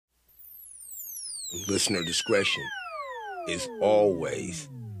Listener discretion is always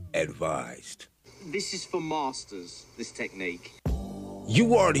advised. This is for masters, this technique.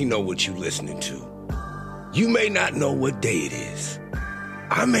 You already know what you're listening to. You may not know what day it is.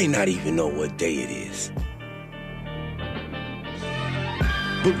 I may not even know what day it is.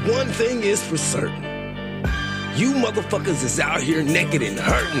 But one thing is for certain. You motherfuckers is out here naked and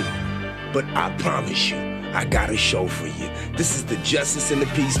hurting. But I promise you, I got a show for you. This is the Justice and the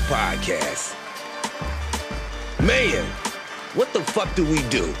Peace podcast. Man, what the fuck do we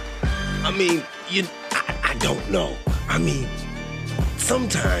do? I mean, I don't know. I mean,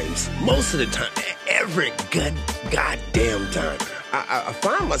 sometimes, most of the time, every goddamn time, I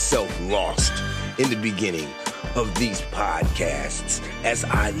find myself lost in the beginning of these podcasts as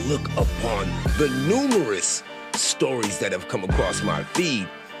I look upon the numerous stories that have come across my feed.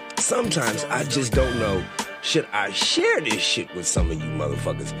 Sometimes I just don't know, should I share this shit with some of you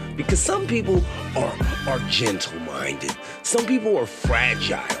motherfuckers? Because some people are gentle-minded. Some people are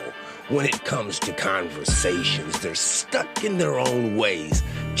fragile when it comes to conversations. They're stuck in their own ways,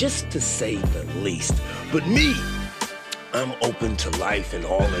 just to say the least. But me, I'm open to life and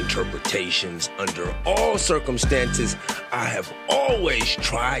all interpretations. Under all circumstances, I have always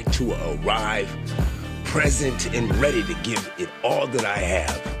tried to arrive present and ready to give it all that I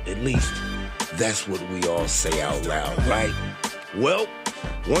have. At least, that's what we all say out loud, right? Well,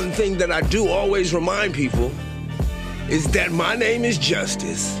 one thing that I do always remind people is that my name is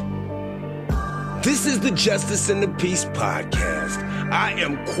Justice. This is the Justice and the Peace podcast. I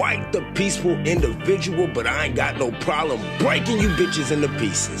am quite the peaceful individual, but I ain't got no problem breaking you bitches into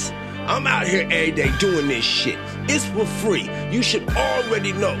pieces. I'm out here every day doing this shit. It's for free. You should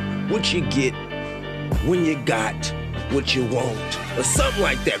already know what you get when you got what you want, or something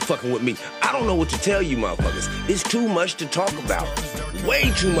like that fucking with me. I don't know what to tell you motherfuckers. It's too much to talk about. Way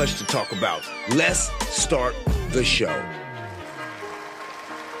too much to talk about. Let's start the show.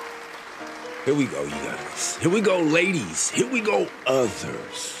 Here we go, you guys. Here we go, ladies. Here we go,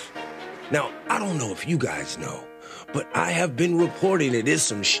 others. Now, I don't know if you guys know, but I have been reporting that there's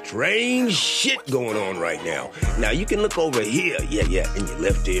some strange shit going on right now. Now, you can look over here, yeah, in your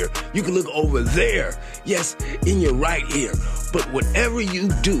left ear. You can look over there, yes, in your right ear. But whatever you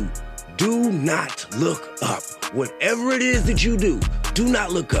do not look up. Whatever it is that you do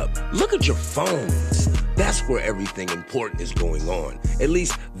not look up. Look at your phones. That's where everything important is going on. At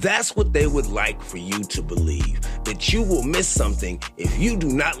least that's what they would like for you to believe, that you will miss something if you do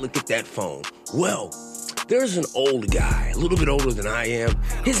not look at that phone. Well, there's an old guy, a little bit older than I am.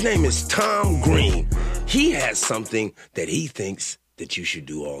 His name is Tom Green. He has something that he thinks that you should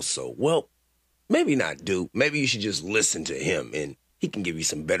do also. Well, maybe not do. Maybe you should just listen to him, and he can give you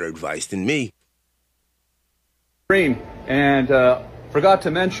some better advice than me. Green, and forgot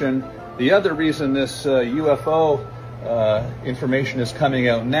to mention, the other reason this UFO information is coming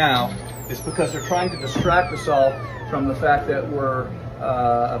out now is because they're trying to distract us all from the fact that we're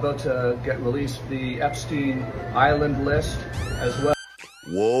about to get released the Epstein Island list as well.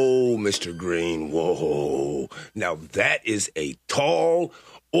 Whoa, Mr. Green, whoa. Now that is a tall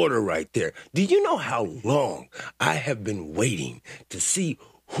order right there. Do you know how long I have been waiting to see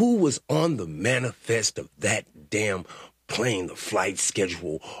who was on the manifest of that damn plane, the flight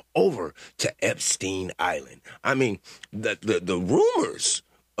schedule over to Epstein Island? I mean, the rumors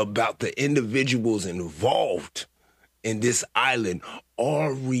about the individuals involved in this island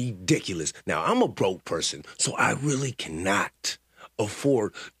are ridiculous. Now, I'm a broke person, so I really cannot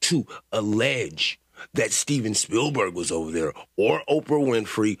afford to allege that Steven Spielberg was over there, or Oprah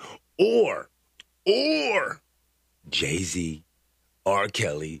Winfrey, or Jay-Z, R.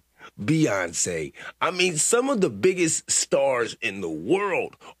 Kelly, Beyonce. I mean, some of the biggest stars in the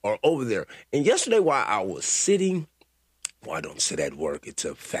world are over there. And yesterday, while I was sitting, well, I don't sit at work, it's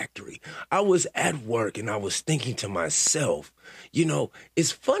a factory. I was at work and I was thinking to myself, you know,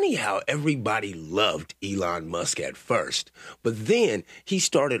 it's funny how everybody loved Elon Musk at first, but then he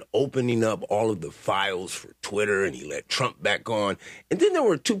started opening up all of the files for Twitter and he let Trump back on. And then there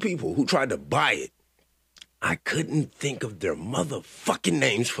were two people who tried to buy it. I couldn't think of their motherfucking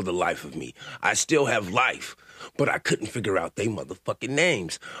names for the life of me. I still have life, but I couldn't figure out their motherfucking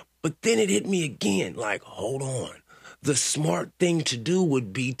names. But then it hit me again, like, hold on. The smart thing to do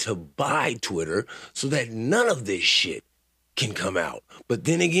would be to buy Twitter so that none of this shit can come out. But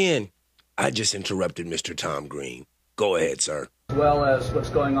then again, I just interrupted Mr. Tom Green. Go ahead, sir. As well as what's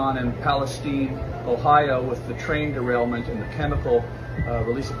going on in Palestine, Ohio, with the train derailment and the chemical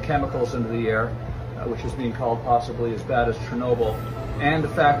release of chemicals into the air, which is being called possibly as bad as Chernobyl, and the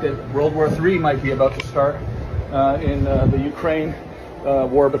fact that World War III might be about to start in the Ukraine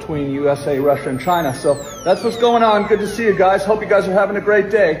war between USA, Russia, and China. So that's what's going on. Good to see you guys. Hope you guys are having a great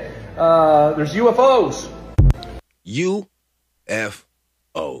day. There's UFOs.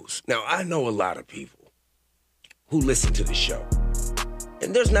 UFOs. Now, I know a lot of people who listen to the show.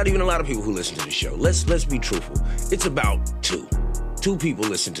 And there's not even a lot of people who listen to the show. Let's be truthful. It's about two. Two people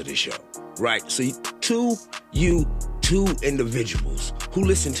listen to the show, right? So two individuals who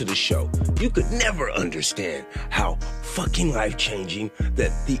listen to the show. You could never understand how fucking life-changing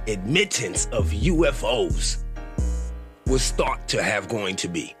that the admittance of UFOs was thought to have going to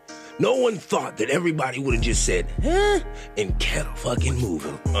be. No one thought that everybody would have just said, and kept fucking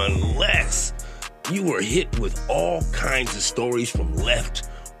moving, unless you were hit with all kinds of stories from left,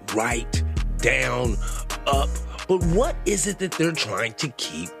 right, down, up. But what is it that they're trying to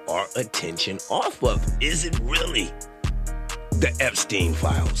keep our attention off of? Is it really the Epstein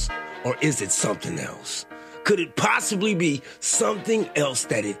files? Or is it something else? Could it possibly be something else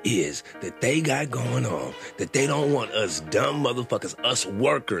that it is that they got going on, that they don't want us dumb motherfuckers, us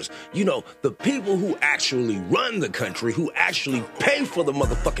workers, you know, the people who actually run the country, who actually pay for the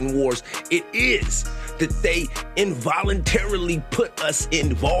motherfucking wars, it is that they involuntarily put us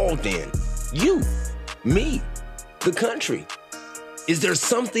involved in? You, me, the country. Is there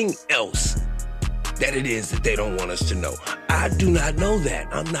something else that it is that they don't want us to know? I do not know that.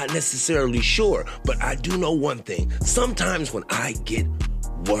 I'm not necessarily sure, but I do know one thing. Sometimes when I get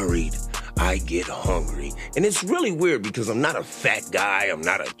worried, I get hungry. And it's really weird because I'm not a fat guy. I'm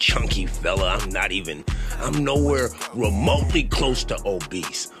not a chunky fella. I'm nowhere remotely close to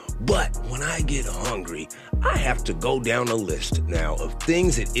obese. But when I get hungry, I have to go down a list now of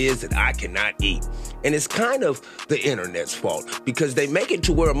things it is that I cannot eat. And it's kind of the internet's fault because they make it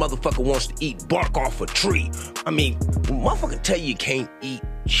to where a motherfucker wants to eat bark off a tree. I mean, motherfucker tell you can't eat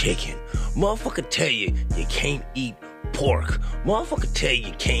chicken. Motherfucker tell you can't eat pork. Motherfucker tell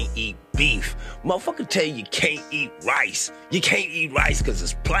you can't eat beef. Motherfucker tell you can't eat rice. You can't eat rice because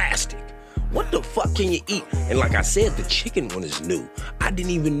it's plastic. What the fuck can you eat? And like I said, the chicken one is new. I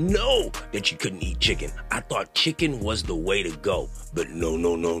didn't even know that you couldn't eat chicken. I thought chicken was the way to go. But no.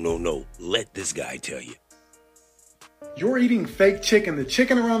 Let this guy tell you. You're eating fake chicken. The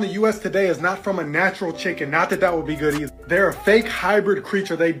chicken around the U.S. today is not from a natural chicken. Not that that would be good either. They're a fake hybrid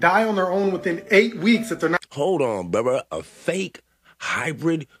creature. They die on their own within 8 weeks if they're not. Hold on, brother. A fake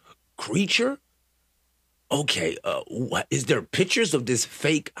hybrid creature? Okay, what is there pictures of this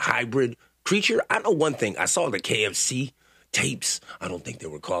fake hybrid creature? I know one thing. I saw the KFC tapes. I don't think they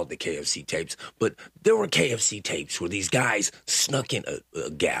were called the KFC tapes, but there were KFC tapes where these guys snuck in a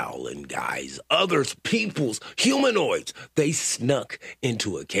gal and guys, others, peoples, humanoids. They snuck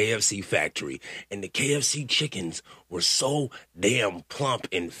into a KFC factory, and the KFC chickens were so damn plump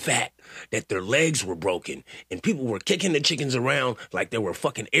and fat that their legs were broken, and people were kicking the chickens around like they were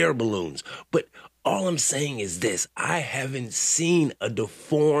fucking air balloons. But all I'm saying is this: I haven't seen a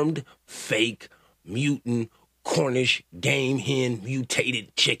deformed, fake, mutant, Cornish game hen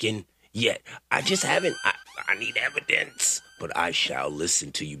mutated chicken yet. I just haven't. I need evidence, but I shall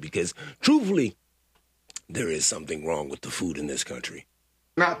listen to you because, truthfully, there is something wrong with the food in this country.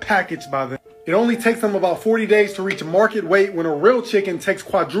 Not packaged by them. It only takes them about 40 days to reach market weight when a real chicken takes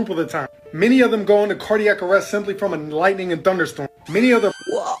quadruple the time. Many of them go into cardiac arrest simply from a lightning and thunderstorm. Many of them...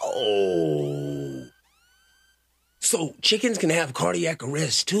 Whoa. So chickens can have cardiac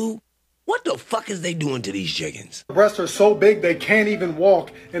arrest too? What the fuck is they doing to these chickens? The breasts are so big they can't even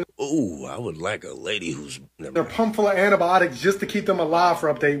walk. And ooh, I would like a lady who's... they're pumped full of antibiotics just to keep them alive for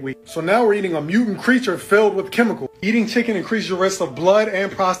up to 8 weeks. So now we're eating a mutant creature filled with chemicals. Eating chicken increases your risk of blood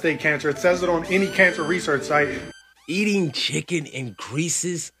and prostate cancer. It says it on any cancer research site. Eating chicken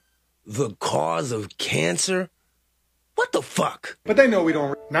increases the cause of cancer? What the fuck? But they know we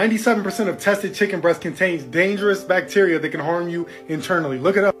don't. 97% of tested chicken breast contains dangerous bacteria that can harm you internally.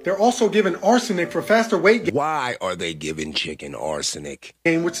 Look it up. They're also given arsenic for faster weight gain. Why are they giving chicken arsenic?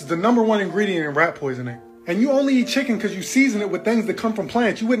 Which is the #1 ingredient in rat poisoning. And you only eat chicken because you season it with things that come from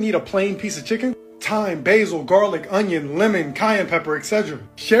plants. You wouldn't eat a plain piece of chicken. Thyme, basil, garlic, onion, lemon, cayenne pepper, etc.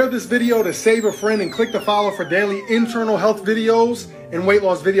 Share this video to save a friend and click the follow for daily internal health videos and weight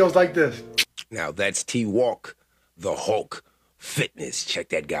loss videos like this. Now that's T-Walk, the Hulk Fitness. Check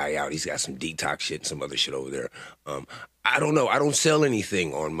that guy out. He's got some detox shit and some other shit over there. I don't know. I don't sell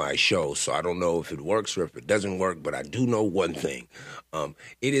anything on my show, so I don't know if it works or if it doesn't work, but I do know one thing.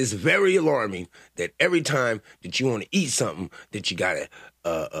 It is very alarming that every time that you want to eat something that you gotta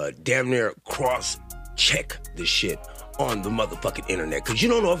damn near cross-check the shit on the motherfucking internet, because you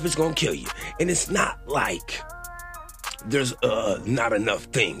don't know if it's gonna kill you. And it's not like there's not enough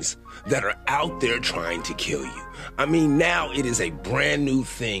things that are out there trying to kill you. I mean, now it is a brand new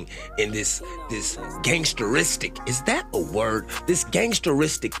thing in this gangsteristic, is that a word? This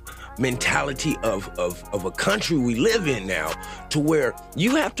gangsteristic mentality of a country we live in now, to where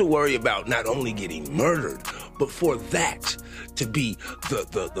you have to worry about not only getting murdered, but for that to be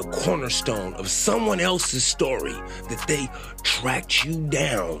the cornerstone of someone else's story, that they tracked you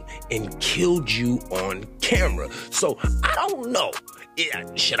down and killed you on camera. So I don't know.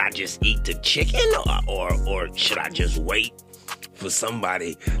 Should I just eat the chicken or should I just wait for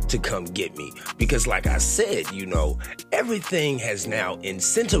somebody to come get me? Because like I said, you know, everything has now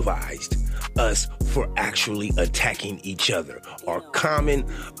incentivized us for actually attacking each other, our common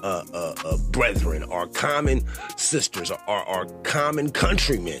brethren, our common sisters, our common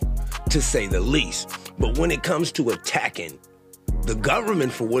countrymen, to say the least. But when it comes to attacking the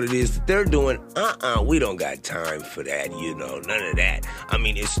government for what it is that they're doing, we don't got time for that, you know, none of that. I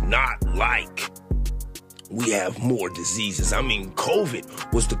mean, it's not like we have more diseases. I mean,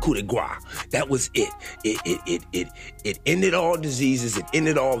 COVID was the coup de grace. That was it. It ended all diseases. It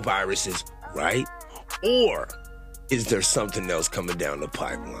ended all viruses, right? Or is there something else coming down the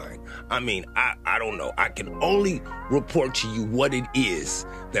pipeline? I mean, I don't know. I can only report to you what it is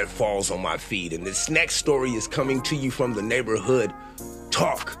that falls on my feed. And this next story is coming to you from the Neighborhood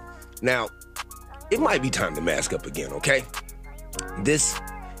Talk. Now, it might be time to mask up again, okay?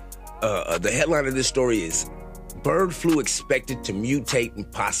 The headline of this story is bird flu expected to mutate and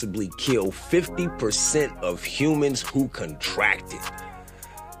possibly kill 50% of humans who contract it.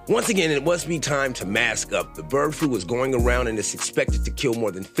 Once again, it must be time to mask up. The bird flu is going around and is expected to kill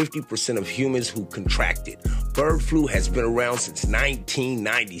more than 50% of humans who contract it. Bird flu has been around since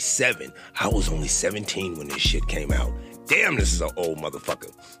 1997. I was only 17 when this shit came out. Damn, this is an old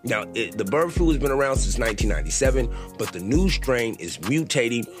motherfucker. Now, the bird flu has been around since 1997, but the new strain is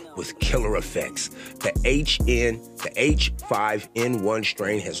mutating with killer effects. The H5N1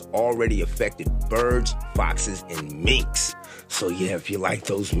 strain has already affected birds, foxes, and minks. So yeah, if you like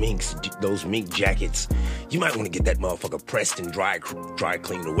those mink jackets, you might want to get that motherfucker pressed and dry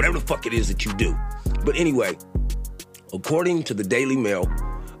cleaned or whatever the fuck it is that you do. But anyway, according to the Daily Mail,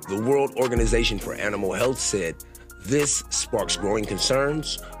 the World Organization for Animal Health said this sparks growing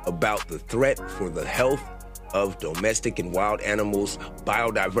concerns about the threat for the health of domestic and wild animals,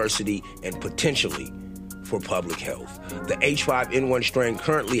 biodiversity, and potentially for public health. The H5N1 strain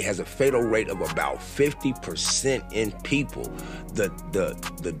currently has a fatal rate of about 50% in people. The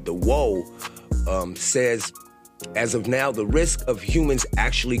WO says, as of now, the risk of humans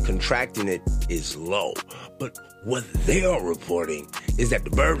actually contracting it is low. But what they are reporting is that the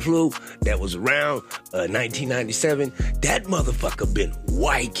bird flu that was around 1997, that motherfucker been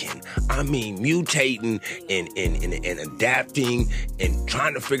wiking. I mean, mutating and adapting and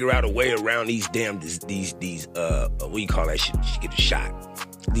trying to figure out a way around these what do you call that shit? You get a shot.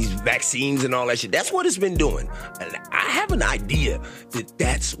 These vaccines and all that shit. That's what it's been doing. And I have an idea that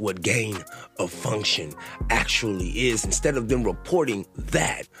that's what gain of function actually is. Instead of them reporting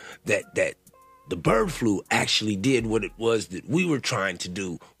that the bird flu actually did what it was that we were trying to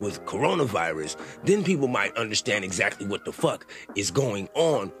do with coronavirus, then people might understand exactly what the fuck is going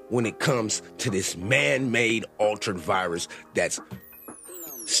on when it comes to this man-made altered virus that's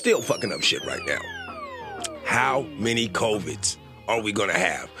still fucking up shit right now. How many COVIDs are we gonna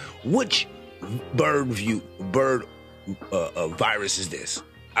have? Which virus is this?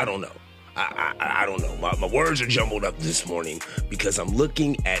 I don't know. I don't know. My words are jumbled up this morning because I'm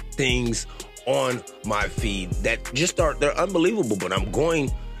looking at things on my feed that they're unbelievable, but I'm going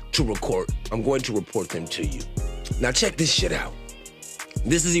to report them to you. Now check this shit out.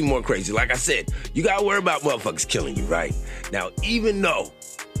 This is even more crazy. Like I said, you gotta worry about motherfuckers killing you, right? Now, even though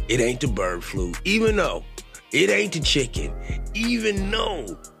it ain't the bird flu, even though it ain't the chicken, even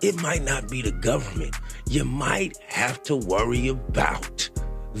though it might not be the government, you might have to worry about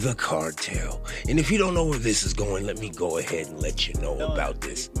the cartel. And if you don't know where this is going, let me go ahead and let you know about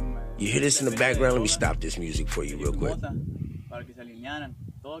this. You hear this in the background? Let me stop this music for you real quick.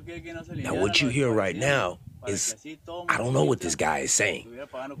 Now, what you hear right now is, I don't know what this guy is saying,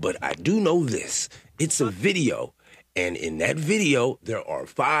 but I do know this. It's a video, and in that video, there are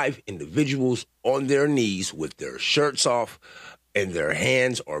 5 individuals on their knees with their shirts off, and their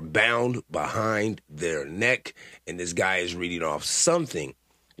hands are bound behind their neck, and this guy is reading off something.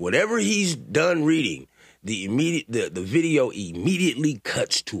 Whatever he's done reading, the video immediately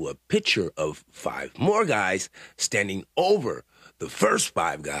cuts to a picture of 5 more guys standing over the first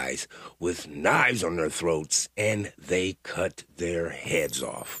 5 guys with knives on their throats, and they cut their heads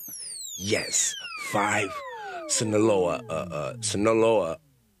off. Yes, 5 Sinaloa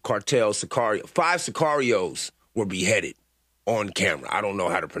cartel Sicario, 5 Sicarios were beheaded on camera. I don't know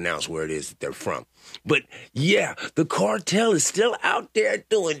how to pronounce where it is that they're from. But yeah, the cartel is still out there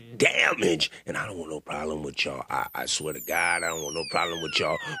doing damage. And I don't want no problem with y'all. I swear to God, I don't want no problem with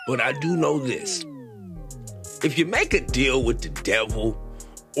y'all. But I do know this. If you make a deal with the devil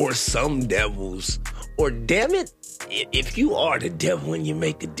or some devils, or damn it, if you are the devil and you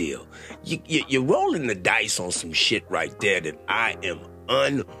make a deal, you're rolling the dice on some shit right there that I am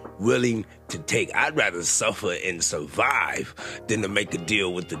unwilling to take. I'd rather suffer and survive than to make a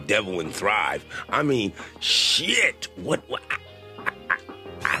deal with the devil and thrive. I mean, shit.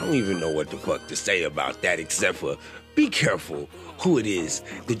 I don't even know what the fuck to say about that except for be careful who it is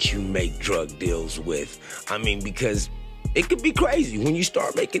that you make drug deals with. I mean, because it could be crazy when you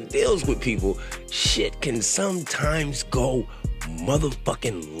start making deals with people. Shit can sometimes go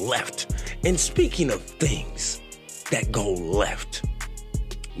motherfucking left. And speaking of things that go left,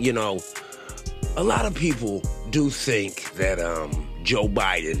 you know, a lot of people do think that Joe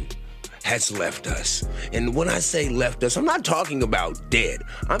Biden has left us. And when I say left us, I'm not talking about dead.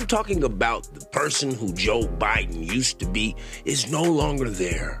 I'm talking about the person who Joe Biden used to be is no longer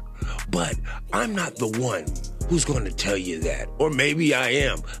there. But I'm not the one who's going to tell you that. Or maybe I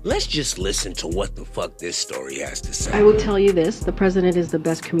am. Let's just listen to what the fuck this story has to say. I will tell you this, the president is the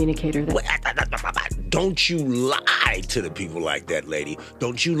best communicator. Don't you lie to the people like that, lady.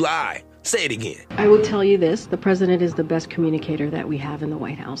 Don't you lie. Say it again. I will tell you this, the president is the best communicator that we have in the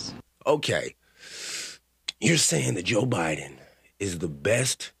White House. Okay. You're saying that Joe Biden is the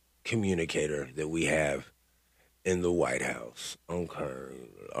best communicator that we have in the White House. Okay.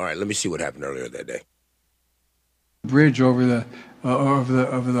 All right, let me see what happened earlier that day. Bridge over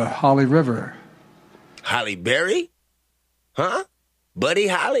the Holly River. Holly Berry? Huh? Buddy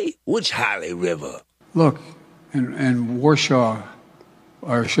Holly? Which Holly River? Look, in Washoe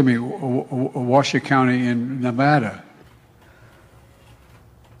County in Nevada.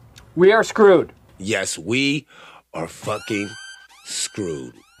 We are screwed. Yes, we are fucking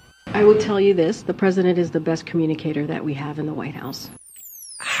screwed. I will tell you this, the president is the best communicator that we have in the White House.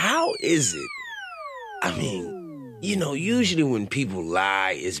 How is it? I mean, you know, usually when people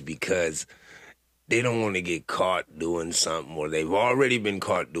lie, it's because they don't want to get caught doing something, or they've already been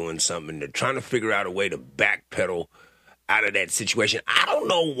caught doing something. They're trying to figure out a way to backpedal out of that situation. I don't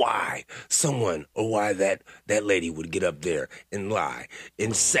know why someone or why that lady would get up there and lie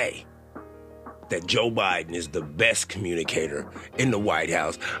and say that Joe Biden is the best communicator in the White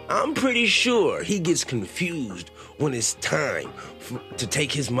House. I'm pretty sure he gets confused when it's time to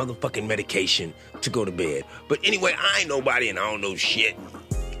take his motherfucking medication to go to bed. But anyway, I ain't nobody and I don't know shit.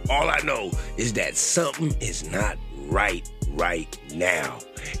 All I know is that something is not right now.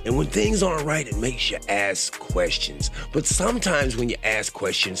 And when things aren't right, it makes you ask questions. But sometimes when you ask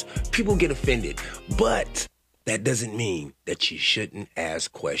questions, people get offended. But that doesn't mean that you shouldn't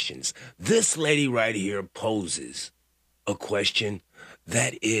ask questions. This lady right here poses a question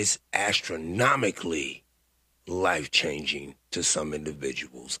that is astronomically life-changing to some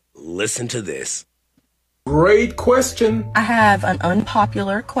individuals. Listen to this. Great question. I have an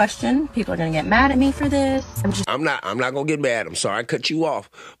unpopular question. People are going to get mad at me for this. I'm not going to get mad. I'm sorry I cut you off.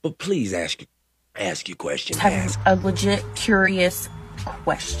 But please ask your question. Have a legit curious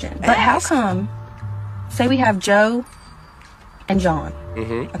question. But how come, say we have Joe and John,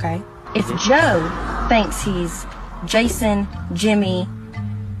 okay? If Joe thinks he's Jason, Jimmy,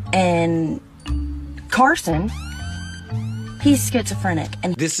 and Carson, he's schizophrenic.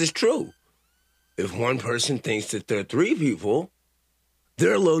 And this is true. If one person thinks that there are three people,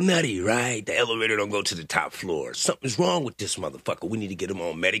 they're a little nutty, right? The elevator don't go to the top floor. Something's wrong with this motherfucker. We need to get them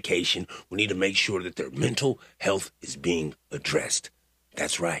on medication. We need to make sure that their mental health is being addressed.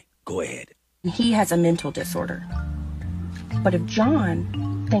 That's right. Go ahead. He has a mental disorder. But if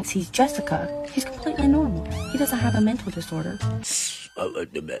John thinks he's Jessica, he's completely normal. He doesn't have a mental disorder.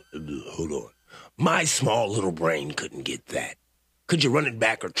 Hold on. My small little brain couldn't get that. Could you run it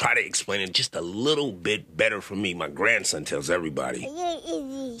back or try to explain it just a little bit better for me? My grandson tells everybody.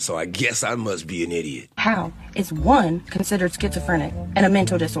 So I guess I must be an idiot. How is one considered schizophrenic and a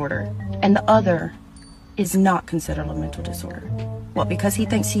mental disorder, and the other is not considered a mental disorder? What, because he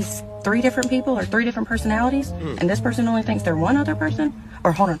thinks he's three different people or three different personalities, and this person only thinks they're one other person?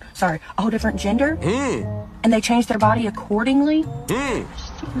 Or, hold on, sorry, a whole different gender? And they change their body accordingly? I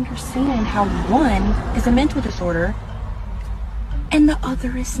just don't understand how one is a mental disorder and the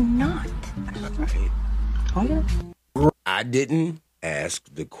other is not. I didn't ask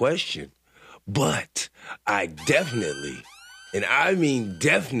the question, but I definitely, and I mean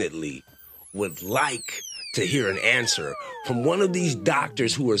definitely, would like to hear an answer from one of these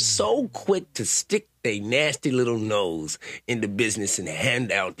doctors who are so quick to stick their nasty little nose into business and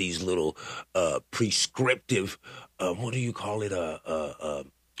hand out these little prescriptive, what do you call it,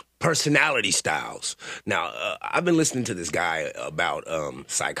 personality styles. Now, I've been listening to this guy about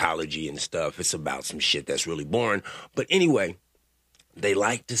psychology and stuff. It's about some shit that's really boring. But anyway, they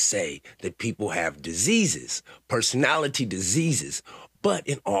like to say that people have diseases, personality diseases. But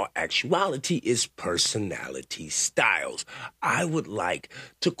in all actuality, it's personality styles. I would like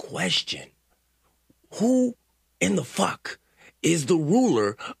to question who in the fuck is the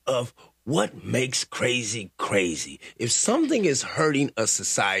ruler of what makes crazy crazy? If something is hurting a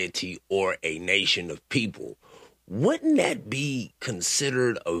society or a nation of people, wouldn't that be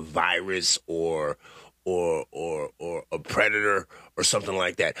considered a virus or a predator or something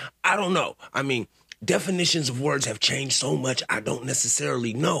like that? I don't know. I mean, definitions of words have changed so much, I don't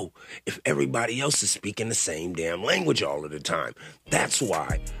necessarily know if everybody else is speaking the same damn language all of the time. That's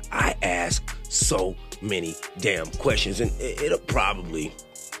why I ask so many damn questions, and it'll probably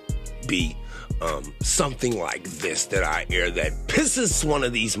be something like this that I air that pisses one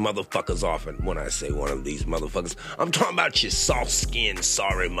of these motherfuckers off. And when I say one of these motherfuckers, I'm talking about you soft-skinned,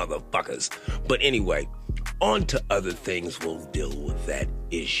 sorry motherfuckers. But anyway, on to other things. We'll deal with that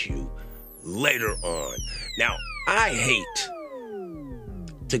issue later on. Now, I hate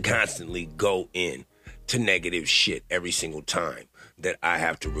to constantly go in to negative shit every single time that I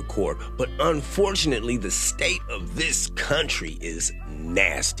have to record, but unfortunately the state of this country is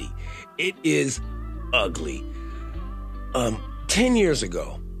nasty. It is ugly. 10 years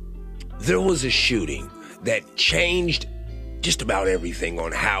ago, there was a shooting that changed just about everything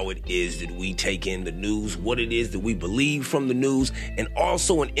on how it is that we take in the news, what it is that we believe from the news, and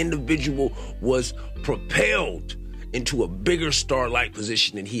also an individual was propelled into a bigger star-like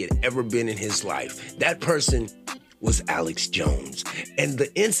position than he had ever been in his life. That person was Alex Jones. And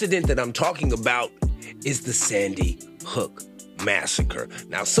the incident that I'm talking about is the Sandy Hook massacre.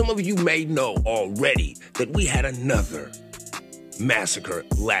 Now, some of you may know already that we had another massacre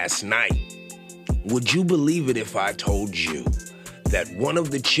last night. Would you believe it if I told you that one of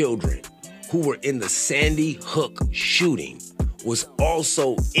the children who were in the Sandy Hook shooting was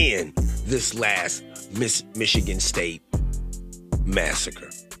also in this last Michigan State massacre?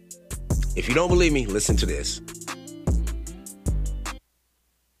 If you don't believe me, listen to this.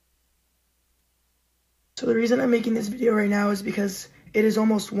 So the reason I'm making this video right now is because it is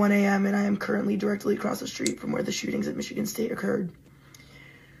almost 1 a.m. and I am currently directly across the street from where the shootings at Michigan State occurred.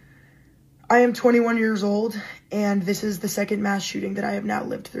 I am 21 years old, and this is the second mass shooting that I have now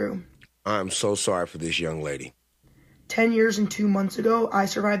lived through. I'm so sorry for this young lady. 10 years and 2 months ago, I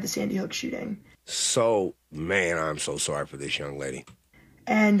survived the Sandy Hook shooting. So, man, I'm so sorry for this young lady.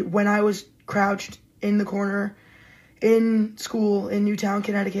 And when I was crouched in the corner in school in Newtown,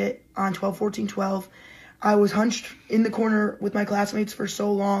 Connecticut on 12/14/12, I was hunched in the corner with my classmates for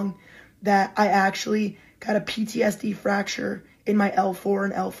so long that I actually got a PTSD fracture in my L4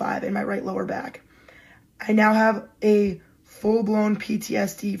 and L5 in my right lower back. I now have a full-blown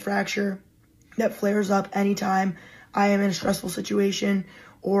PTSD fracture that flares up anytime I am in a stressful situation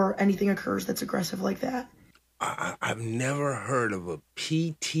or anything occurs that's aggressive like that. I've never heard of a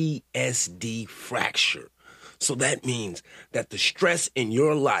PTSD fracture. So that means that the stress in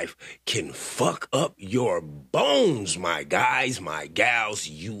your life can fuck up your bones, my guys, my gals,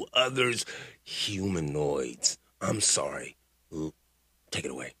 you others, humanoids. I'm sorry. Take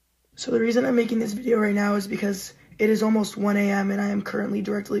it away. So the reason I'm making this video right now is because it is almost 1 a.m. and I am currently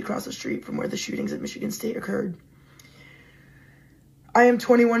directly across the street from where the shootings at Michigan State occurred. I am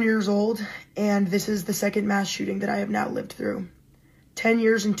 21 years old, and this is the second mass shooting that I have now lived through. 10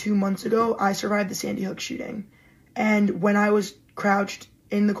 years and 2 months ago, I survived the Sandy Hook shooting. And when I was crouched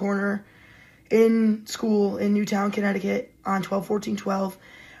in the corner in school in Newtown, Connecticut on 12/14/12,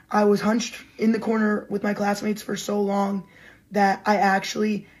 I was hunched in the corner with my classmates for so long that I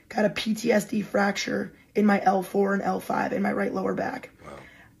actually got a PTSD fracture in my L4 and L5 in my right lower back. Wow.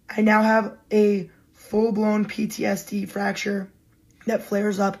 I now have a full-blown PTSD fracture that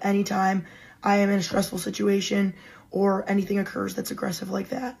flares up anytime I am in a stressful situation or anything occurs that's aggressive like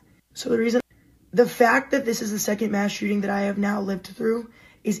that. So the fact that this is the second mass shooting that I have now lived through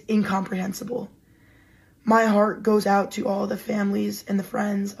is incomprehensible. My heart goes out to all the families and the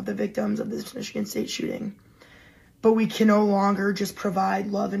friends of the victims of this Michigan State shooting. But we can no longer just provide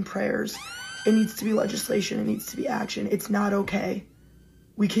love and prayers. It needs to be legislation. It needs to be action. It's not okay.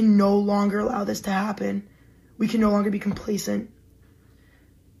 We can no longer allow this to happen. We can no longer be complacent.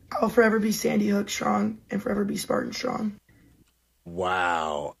 I'll forever be Sandy Hook strong and forever be Spartan strong.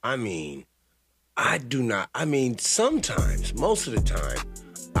 Wow. I mean, I do not. I mean, sometimes, most of the time,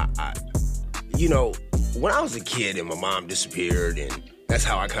 you know, when I was a kid and my mom disappeared, and that's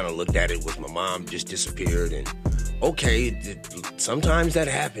how I kind of looked at it, was my mom just disappeared, and okay, sometimes that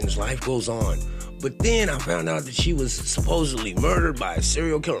happens, life goes on. But then I found out that she was supposedly murdered by a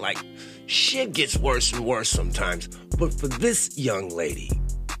serial killer. Like, shit gets worse and worse sometimes. But for this young lady,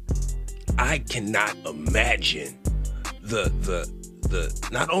 I cannot imagine the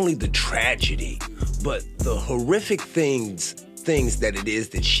not only the tragedy, but the horrific things that it is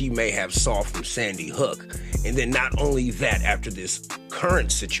that she may have saw from Sandy Hook. And then not only that, after this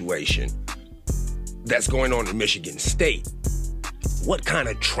current situation that's going on in Michigan State, what kind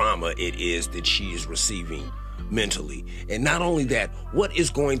of trauma it is that she is receiving mentally. And not only that, what is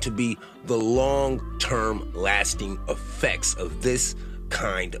going to be the long-term lasting effects of this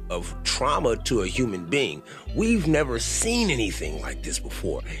kind of trauma to a human being. We've never seen anything like this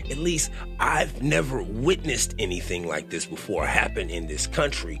before. At least I've never witnessed anything like this before happen in this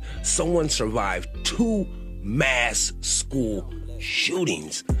country. Someone survived 2 mass school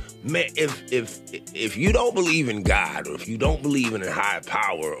shootings. Man, if you don't believe in God, or if you don't believe in a higher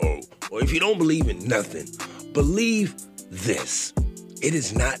power, or if you don't believe in nothing, believe this. It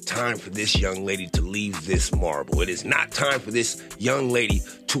is not time for this young lady to leave this marble. It is not time for this young lady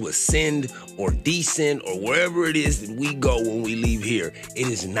to ascend or descend or wherever it is that we go when we leave here. It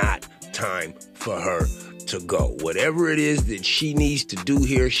is not time for her to go. Whatever it is that she needs to do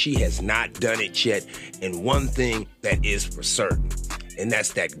here, she has not done it yet. And one thing that is for certain, and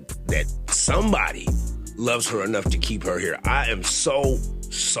that's that somebody loves her enough to keep her here. I am so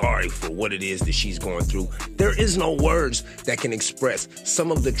sorry for what it is that she's going through. There is no words that can express some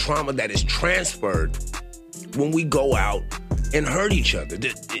of the trauma that is transferred when we go out and hurt each other.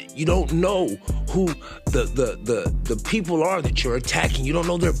 You don't know who the people are that you're attacking. You don't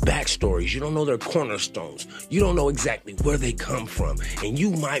know their backstories. You don't know their cornerstones. You don't know exactly where they come from. And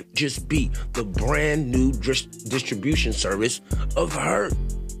you might just be the brand new distribution service of hurt.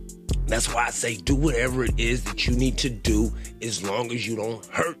 That's why I say do whatever it is that you need to do as long as you don't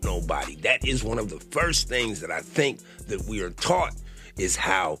hurt nobody. That is one of the first things that I think that we are taught, is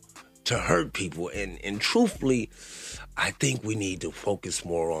how to hurt people. And truthfully, I think we need to focus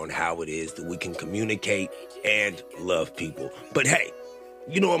more on how it is that we can communicate and love people. But hey,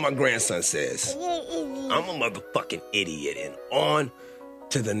 you know what my grandson says? I'm a motherfucking idiot. And on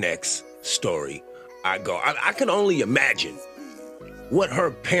to the next story I go. I can only imagine what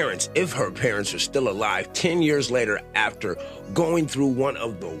her parents, if her parents are still alive 10 years later after going through one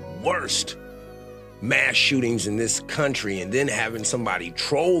of the worst mass shootings in this country, and then having somebody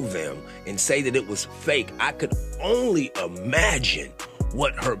troll them and say that it was fake. I could only imagine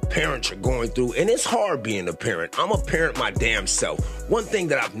what her parents are going through. And it's hard being a parent. I'm a parent my damn self. One thing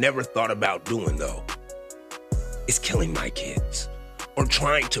that I've never thought about doing, though, is killing my kids or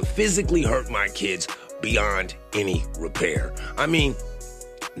trying to physically hurt my kids beyond any repair. I mean,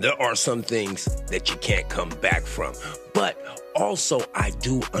 there are some things that you can't come back from, but also I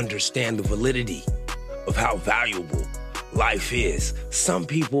do understand the validity of how valuable life is. Some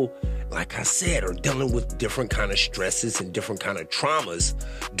people, like I said, are dealing with different kind of stresses and different kind of traumas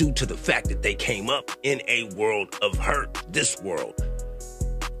due to the fact that they came up in a world of hurt, this world.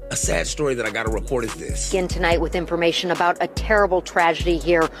 A sad story that I got to report is this. Again tonight with information about a terrible tragedy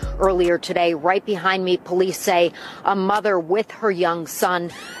here earlier today. Right behind me, police say a mother with her young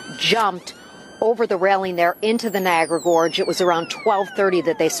son jumped over the railing there into the Niagara Gorge. It was around 12:30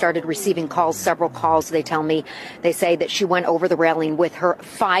 that they started receiving calls, several calls, they tell me. They say that she went over the railing with her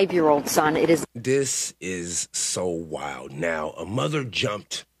 5-year-old son. This is so wild. Now, a mother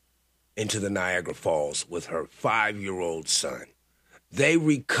jumped into the Niagara Falls with her 5-year-old son. They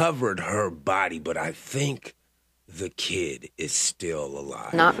recovered her body, but I think the kid is still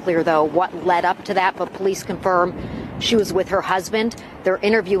alive. Not clear, though, what led up to that, but police confirm she was with her husband. They're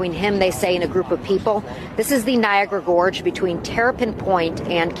interviewing him, they say, in a group of people. This is the Niagara Gorge between Terrapin Point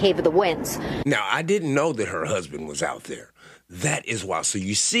and Cave of the Winds. Now, I didn't know that her husband was out there. That is wild. So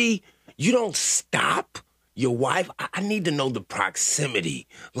you see, you don't stop your wife. I need to know the proximity.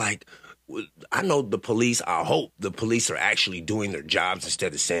 Like, I know the police, I hope the police are actually doing their jobs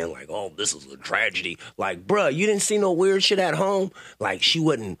instead of saying like, oh, this is a tragedy. Like, bruh, you didn't see no weird shit at home? Like, she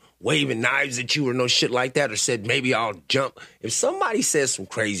wasn't waving knives at you or no shit like that, or said, maybe I'll jump. If somebody says some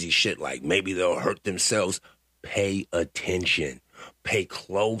crazy shit like maybe they'll hurt themselves, pay attention. Pay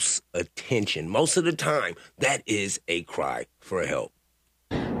close attention. Most of the time, that is a cry for help.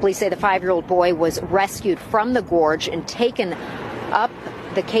 Police say the 5-year-old boy was rescued from the gorge and taken up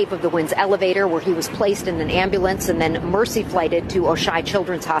the Cape of the Winds elevator, where he was placed in an ambulance and then mercy flighted to Oshai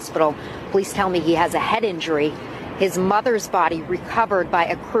Children's Hospital. Police tell me he has a head injury. His mother's body recovered by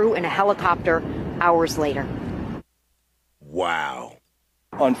a crew in a helicopter hours later. Wow.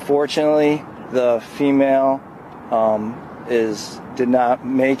 Unfortunately, the female did not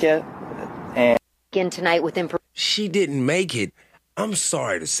make it. And again tonight with information. She didn't make it. I'm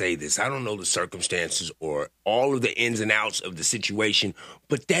sorry to say this. I don't know the circumstances or all of the ins and outs of the situation,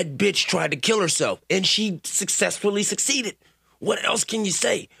 but that bitch tried to kill herself, and she successfully succeeded. What else can you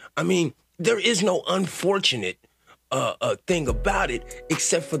say? I mean, there is no unfortunate thing about it,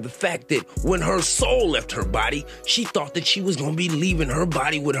 except for the fact that when her soul left her body, she thought that she was going to be leaving her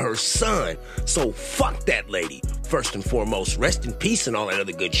body with her son. So fuck that lady. First and foremost, rest in peace and all that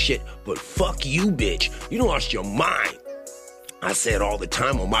other good shit, but fuck you, bitch. You lost your mind. I say it all the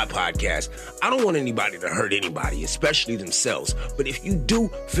time on my podcast. I don't want anybody to hurt anybody, especially themselves. But if you do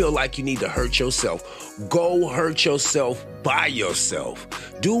feel like you need to hurt yourself, go hurt yourself by yourself.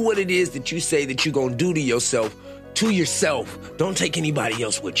 Do what it is that you say that you're going to do to yourself. Don't take anybody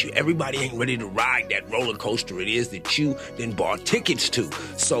else with you. Everybody ain't ready to ride that roller coaster it is that you then bought tickets to.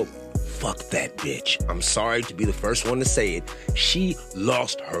 So fuck that bitch. I'm sorry to be the first one to say it. She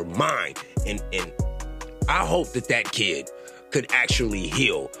lost her mind. And I hope that kid could actually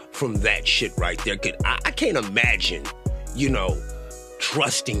heal from that shit right there. I can't imagine,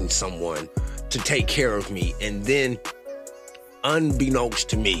 trusting someone to take care of me, and then unbeknownst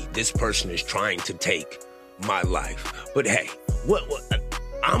to me, this person is trying to take my life. But hey, what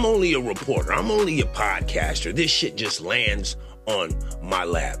I'm only a reporter. I'm only a podcaster. This shit just lands on my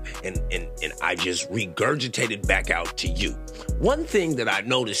lap, and I just regurgitated back out to you. One thing that I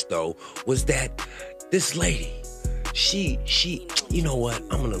noticed, though, was that this lady, she, you know what?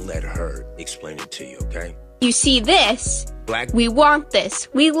 I'm gonna let her explain it to you, okay? You see this? We want this.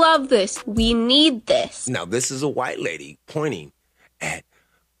 We love this. We need this. Now, this is a white lady pointing at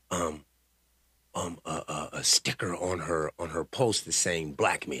a sticker on her post that's saying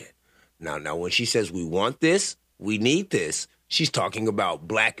black men. Now, when she says we want this, we need this, she's talking about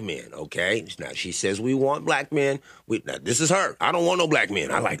black men, okay? Now, she says we want black men. Now, this is her. I don't want no black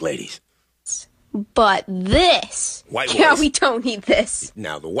men. I like ladies. But this. White yeah, boys. we don't need this.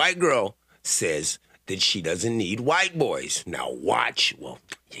 Now, the white girl says that she doesn't need white boys. Now, watch. Well,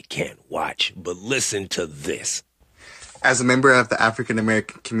 you can't watch, but listen to this. As a member of the African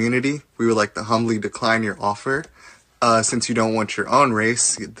American community, we would like to humbly decline your offer. Since you don't want your own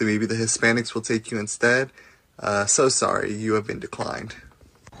race, maybe the Hispanics will take you instead. So sorry, you have been declined.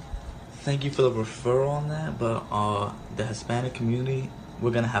 Thank you for the referral on that, but the Hispanic community, we're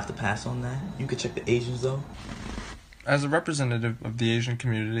going to have to pass on that. You could check the Asians, though. As a representative of the Asian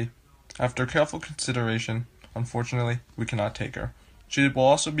community, after careful consideration, unfortunately, we cannot take her. She will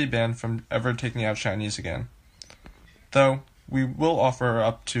also be banned from ever taking out Chinese again. Though, we will offer her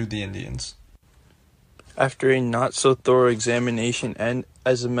up to the Indians. After a not-so-thorough examination and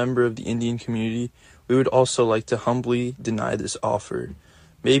as a member of the Indian community, we would also like to humbly deny this offer.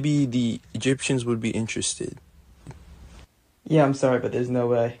 Maybe the Egyptians would be interested. Yeah, I'm sorry, but there's no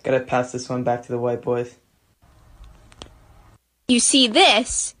way. Gotta pass this one back to the white boys. You see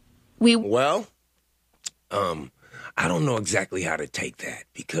this? Well, I don't know exactly how to take that,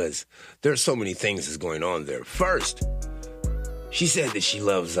 because there are so many things that's going on there. First, she said that she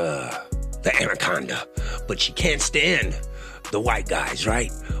loves the anaconda, but she can't stand the white guys,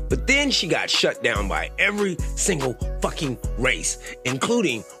 right? But then she got shut down by every single fucking race,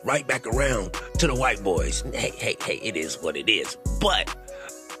 including right back around to the white boys. Hey, it is what it is. But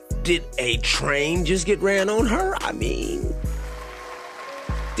did a train just get ran on her? I mean,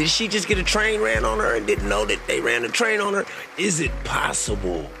 did she just get a train ran on her and didn't know that they ran a train on her? Is it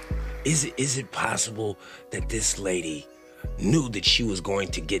possible? Is it possible that this lady knew that she was going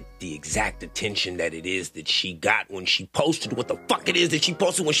to get the exact attention that it is that she got when she posted what the fuck it is that she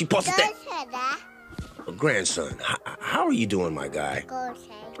posted when she posted that? Grandson, how are you doing, my guy?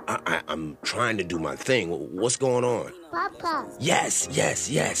 I'm trying to do my thing. What's going on? Papa. Yes.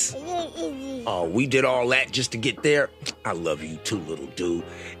 Oh, we did all that just to get there? I love you too, little dude.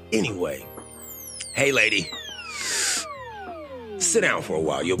 Anyway, hey, lady. Sit down for a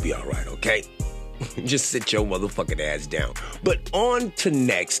while. You'll be all right, okay? Just sit your motherfucking ass down. But on to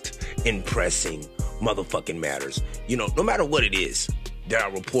next in pressing motherfucking matters. No matter what it is that I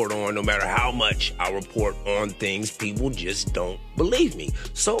report on, no matter how much I report on things, people just don't believe me.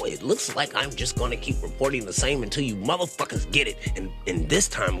 So it looks like I'm just gonna keep reporting the same until you motherfuckers get it. And this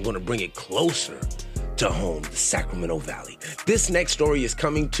time I'm gonna bring it closer to home, the Sacramento Valley. This next story is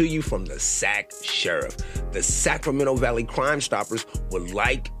coming to you from the Sac Sheriff. The Sacramento Valley Crime Stoppers would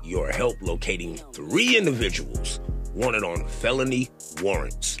like your help locating 3 individuals wanted on felony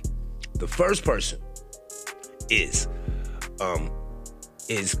warrants. The first person is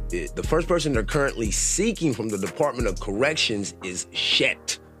the first person they're currently seeking from the Department of Corrections is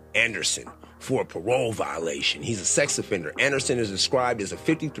Chet Anderson for a parole violation. He's a sex offender. Anderson is described as a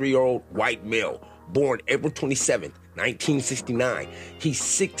 53-year-old white male, born April 27th, 1969. He's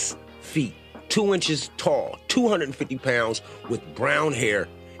 6 feet, 2 inches tall, 250 pounds, with brown hair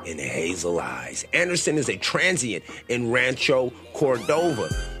and hazel eyes. Anderson is a transient in Rancho Cordova.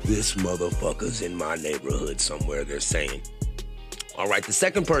 This motherfucker's in my neighborhood somewhere, they're saying. All right, the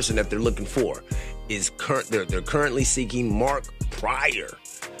second person that they're looking for is they're currently seeking Mark Pryor,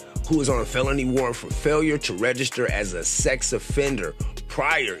 who is on a felony warrant for failure to register as a sex offender.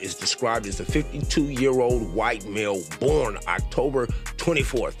 Pryor is described as a 52-year-old white male born October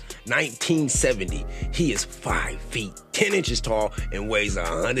 24th, 1970. He is 5 feet, 10 inches tall and weighs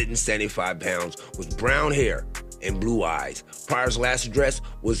 175 pounds with brown hair and blue eyes. Pryor's last address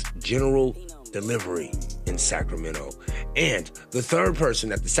was General Delivery in Sacramento. And the third person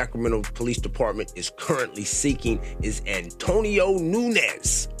that the Sacramento Police Department is currently seeking is Antonio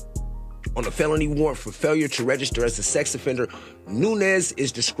Nunez, on a felony warrant for failure to register as a sex offender. Nunez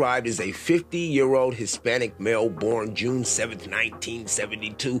is described as a 50-year-old Hispanic male born June 7th,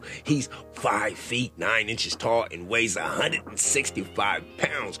 1972. He's 5 feet, 9 inches tall and weighs 165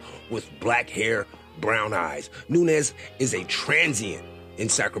 pounds with black hair, brown eyes. Nunez is a transient in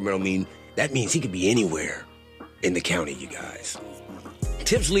Sacramento. That means he could be anywhere in the county, you guys.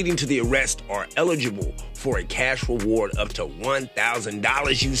 Tips leading to the arrest are eligible for a cash reward up to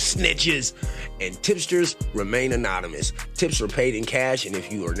 $1,000, you snitches. And tipsters remain anonymous. Tips are paid in cash, and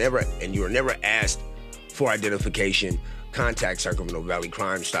if you are never asked for identification, contact Sacramento Valley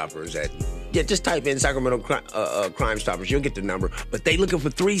Crime Stoppers at, just type in Sacramento Crime Stoppers. You'll get the number. But they looking for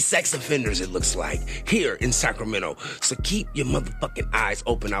 3 sex offenders, it looks like, here in Sacramento. So keep your motherfucking eyes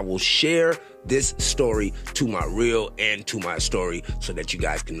open. I will share this story to my reel and to my story so that you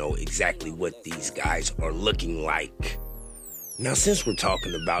guys can know exactly what these guys are looking like. Now, since we're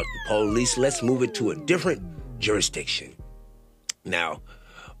talking about the police, let's move it to a different jurisdiction. Now,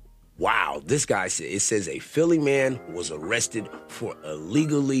 wow, this guy said, it says a Philly man was arrested for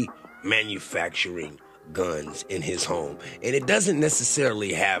illegally manufacturing guns in his home. And it doesn't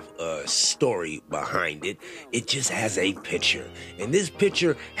necessarily have a story behind it. It just has a picture. And this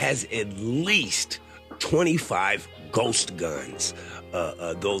picture has at least 25 ghost guns.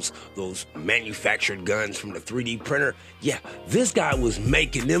 Those manufactured guns from the 3D printer. Yeah, this guy was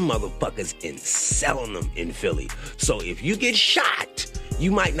making them motherfuckers and selling them in Philly. So if you get shot,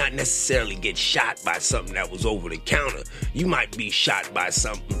 you might not necessarily get shot by something that was over the counter. You might be shot by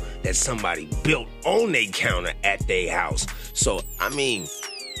something that somebody built on their counter at their house. So, I mean,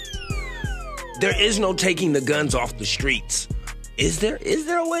 there is no taking the guns off the streets. Is there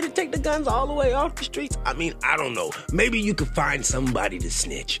a way to take the guns all the way off the streets? I mean, I don't know. Maybe you could find somebody to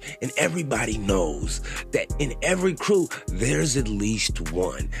snitch. And everybody knows that in every crew, there's at least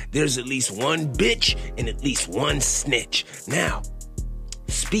one. There's at least one bitch and at least one snitch. Now,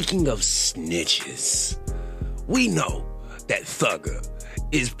 speaking of snitches, we know that Thugger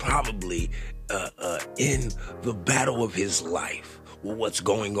is probably in the battle of his life. Well, what's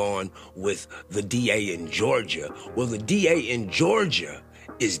going on with the DA in Georgia? Well, the DA in Georgia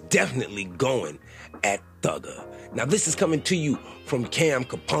is definitely going at Thugger. Now, this is coming to you from Cam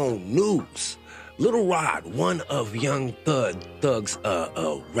Capone News. Little Rod, one of Young Thug's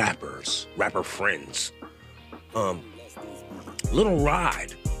rapper friends, Little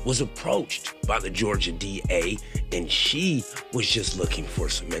Rod was approached by the Georgia DA, and she was just looking for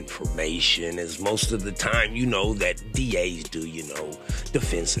some information, as most of the time, you know, that DAs do, you know,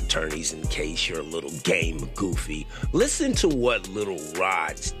 defense attorneys, in case you're a little game goofy. Listen to what Little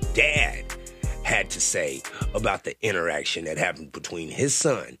Rod's dad had to say about the interaction that happened between his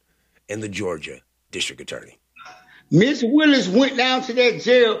son and the Georgia district attorney. Miss Willis went down to that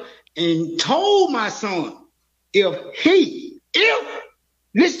jail and told my son,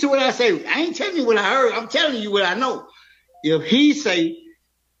 listen to what I say. I ain't telling you what I heard. I'm telling you what I know. If he say,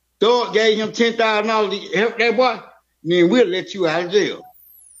 Thug gave him $10,000 to help that boy, then we'll let you out of jail.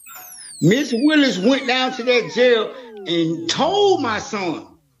 Miss Willis went down to that jail and told my son,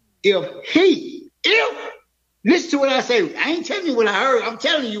 listen to what I say. I ain't telling you what I heard. I'm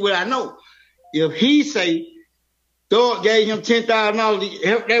telling you what I know. If he say, Thug gave him $10,000 to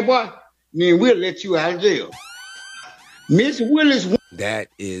help that boy, then we'll let you out of jail. Miss Willis. That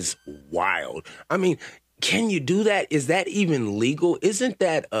is wild. I mean, can you do that? Is that even legal? Isn't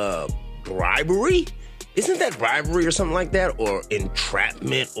that bribery? Isn't that bribery or something like that? Or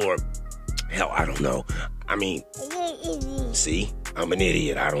entrapment or hell, I don't know. I mean, see, I'm an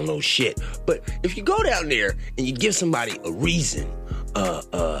idiot. I don't know shit. But if you go down there and you give somebody a reason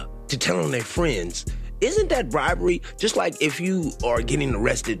to tell on their friends, isn't that bribery? Just like if you are getting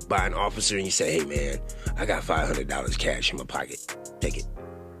arrested by an officer and you say, hey man, I got $500 cash in my pocket. Take it.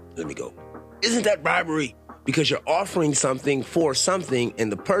 Let me go. Isn't that bribery? Because you're offering something for something,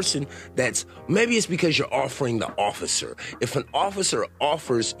 and the person maybe it's because you're offering the officer. If an officer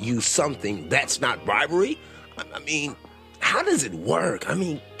offers you something, that's not bribery? I mean, how does it work? I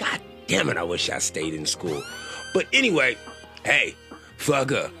mean, god damn it, I wish I stayed in school. But anyway, hey,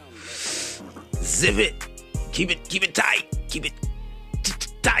 fucker, zip it, keep it tight, keep it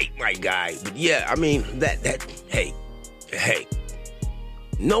tight, my guy. But yeah, I mean, hey,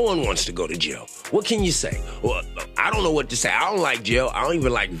 no one wants to go to jail. What can you say? Well, I don't know what to say. I don't like jail. I don't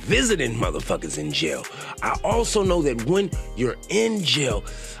even like visiting motherfuckers in jail. I also know that when you're in jail,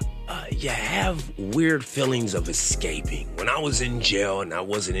 you have weird feelings of escaping. When I was in jail, and I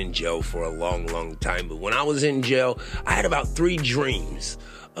wasn't in jail for a long, long time, but when I was in jail, I had about 3 dreams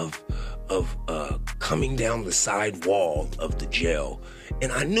of coming down the side wall of the jail.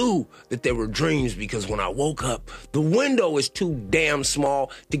 And I knew that they were dreams because when I woke up, the window is too damn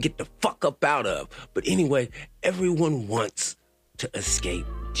small to get the fuck up out of. But anyway, everyone wants to escape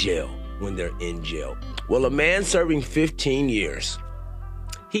jail when they're in jail. Well, a man serving 15 years,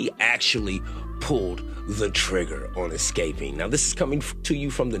 he actually pulled the trigger on escaping. Now, this is coming to you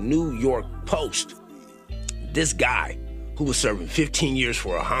from the New York Post. This guy who was serving 15 years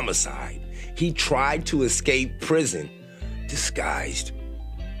for a homicide, he tried to escape prison disguised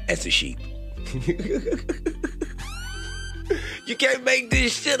as a sheep. You can't make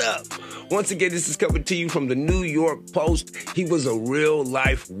this shit up. Once again, this is coming to you from the New York Post. He was a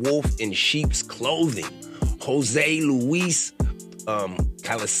real-life wolf in sheep's clothing. Jose Luis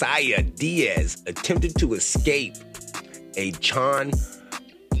Calisaya Diaz attempted to escape a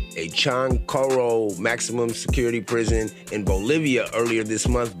Chancoro maximum security prison in Bolivia earlier this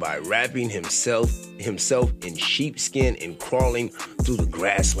month by wrapping himself in sheepskin and crawling through the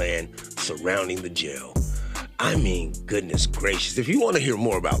grassland surrounding the jail. I mean, goodness gracious. If you want to hear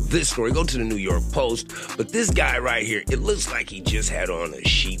more about this story, go to the New York Post. But this guy right here, it looks like he just had on a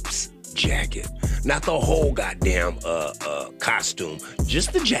sheep's jacket. Not the whole goddamn costume,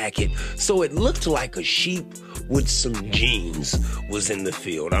 just the jacket. So it looked like a sheep with some jeans was in the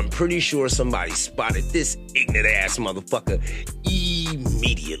field. I'm pretty sure somebody spotted this ignorant ass motherfucker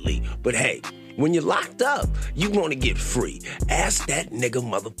immediately. But hey, when you're locked up, you want to get free. Ask that nigga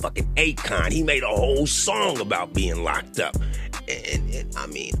motherfucking Akon. He made a whole song about being locked up. And I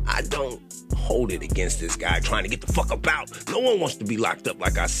mean, I don't hold it against this guy trying to get the fuck up out. No one wants to be locked up,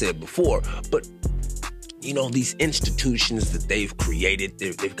 like I said before. But, you know, these institutions that they've created,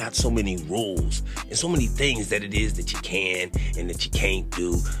 they've got so many rules and so many things that it is that you can and that you can't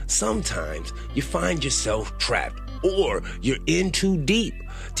do. Sometimes you find yourself trapped, or you're in too deep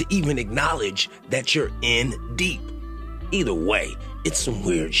to even acknowledge that you're in deep. Either way, it's some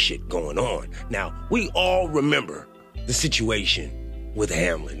weird shit going on. Now, we all remember the situation with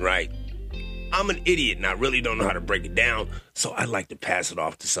Hamlin, right? I'm an idiot and I really don't know how to break it down, so I'd like to pass it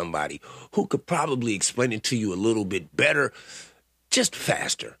off to somebody who could probably explain it to you a little bit better, just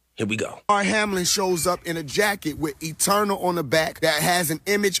faster. Here we go. Damar Hamlin shows up in a jacket with Eternal on the back that has an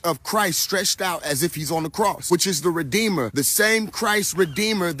image of Christ stretched out as if he's on the cross, which is the Redeemer, the same Christ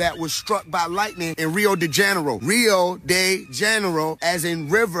Redeemer that was struck by lightning in Rio de Janeiro. Rio de Janeiro, as in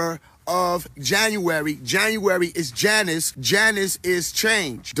river of January. January is Janus. Janus is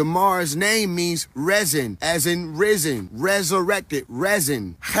change. Damar's name means resin, as in risen, resurrected,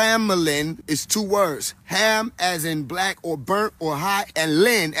 resin. Hamlin is 2 words. Ham as in black or burnt or hot, and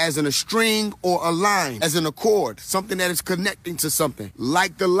lin as in a string or a line, as in a cord, something that is connecting to something.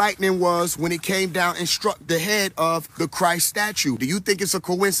 Like the lightning was when it came down and struck the head of the Christ statue. Do you think it's a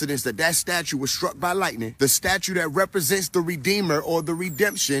coincidence that that statue was struck by lightning? The statue that represents the Redeemer or the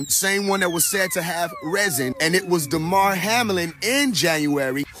redemption, same one that was said to have resin, and it was Damar Hamlin in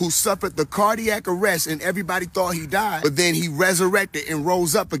January who suffered the cardiac arrest and everybody thought he died, but then he resurrected and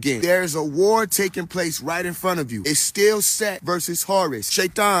rose up again. There's a war taking place right in front of you. It's still Set versus Horus,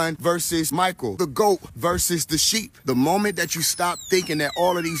 Shaitan versus Michael, the goat versus the sheep. The moment that you stop thinking that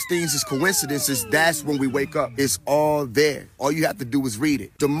all of these things is coincidences, that's when we wake up. It's all there. All you have to do is read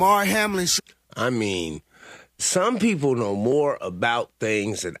it. Damar Hamlin. I mean, Some people know more about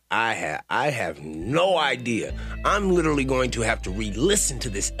things than I have. I have no idea. I'm literally going to have to re-listen to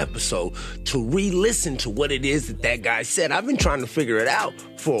this episode to re-listen to what it is that guy said. I've been trying to figure it out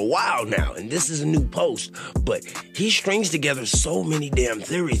for a while now, and this is a new post. But he strings together so many damn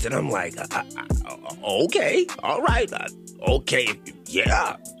theories that I'm like, okay, all right, okay,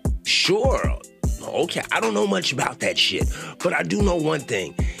 yeah, sure. Okay, I don't know much about that shit, but I do know one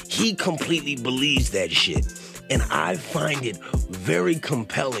thing. He completely believes that shit. And I find it very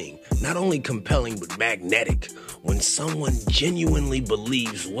compelling, not only compelling, but magnetic when someone genuinely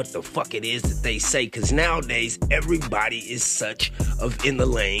believes what the fuck it is that they say. Because nowadays, everybody is such of in the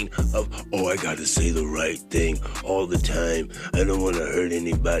lane of, oh, I gotta say the right thing all the time. I don't want to hurt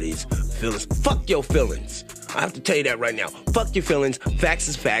anybody's feelings. Fuck your feelings. I have to tell you that right now. Fuck your feelings. Facts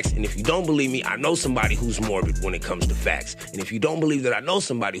is facts. And if you don't believe me, I know somebody who's morbid when it comes to facts. And if you don't believe that I know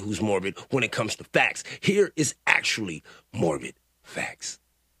somebody who's morbid when it comes to facts, here is actually morbid facts.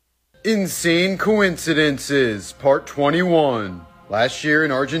 Insane Coincidences, Part 21. Last year,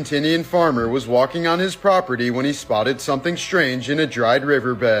 an Argentinian farmer was walking on his property when he spotted something strange in a dried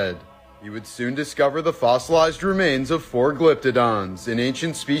riverbed. He would soon discover the fossilized remains of 4 glyptodons, an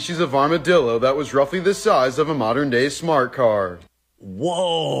ancient species of armadillo that was roughly the size of a modern-day smart car.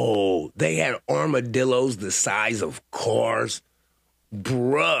 Whoa, they had armadillos the size of cars?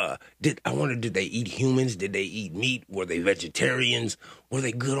 Bruh, I wonder, did they eat humans? Did they eat meat? Were they vegetarians? Were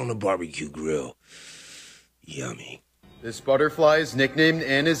they good on the barbecue grill? Yummy. This butterfly is nicknamed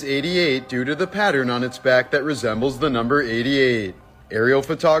Anna's 88 due to the pattern on its back that resembles the number 88. Aerial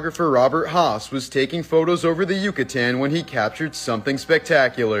photographer Robert Haas was taking photos over the Yucatan when he captured something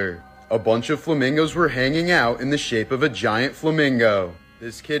spectacular. A bunch of flamingos were hanging out in the shape of a giant flamingo.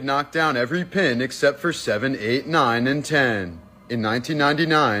 This kid knocked down every pin except for 7, 8, 9, and 10. In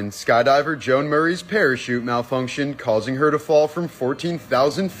 1999, skydiver Joan Murray's parachute malfunctioned, causing her to fall from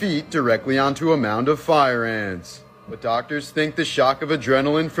 14,000 feet directly onto a mound of fire ants. But doctors think the shock of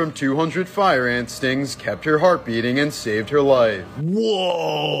adrenaline from 200 fire ant stings kept her heart beating and saved her life.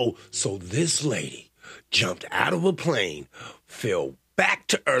 Whoa! So this lady jumped out of a plane, fell back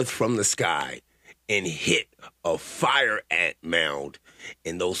to earth from the sky, and hit a fire ant mound.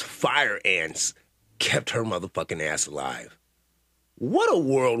 And those fire ants kept her motherfucking ass alive. What a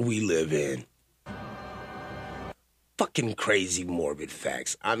world we live in. Fucking crazy morbid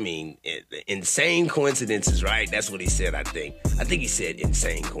facts. I mean, insane coincidences, right? That's what he said, I think. I think he said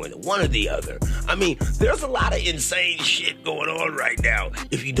insane coincidence. One or the other. I mean, there's a lot of insane shit going on right now.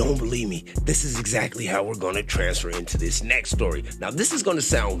 If you don't believe me, this is exactly how we're going to transfer into this next story. Now, this is going to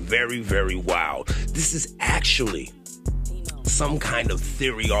sound very, very wild. This is actually some kind of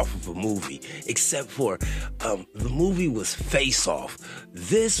theory off of a movie, except for the movie was Face Off.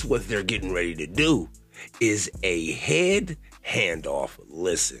 This, what they're getting ready to do, is a head handoff.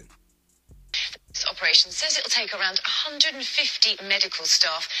 Listen. This operation says it'll take around 150 medical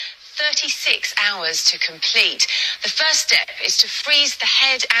staff 36 hours to complete. The first step is to freeze the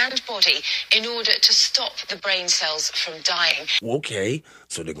head and body in order to stop the brain cells from dying. Okay,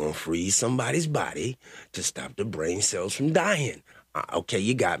 so they're going to freeze somebody's body to stop the brain cells from dying. Okay,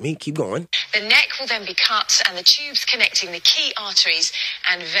 you got me. Keep going. The neck will then be cut and the tubes connecting the key arteries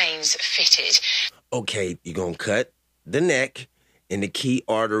and veins fitted. Okay, you're going to cut the neck and the key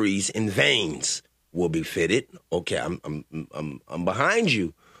arteries and veins will be fitted. Okay, I'm behind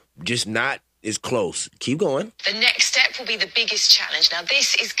you. Just not as close. Keep going. The next step will be the biggest challenge. Now,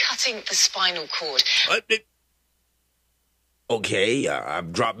 this is cutting the spinal cord. Okay,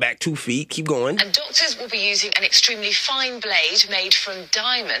 I've dropped back 2 feet. Keep going. And doctors will be using an extremely fine blade made from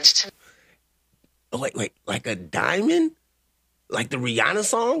diamond to... Wait, like a diamond? Like the Rihanna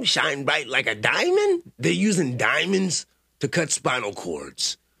song, Shine Bright Like a Diamond? They're using diamonds to cut spinal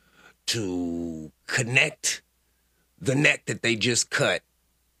cords, to connect the neck that they just cut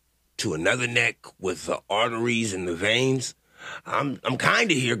to another neck with the arteries and the veins. I'm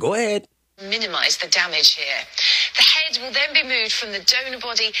kind of here. Go ahead. Minimize the damage here. The head will then be moved from the donor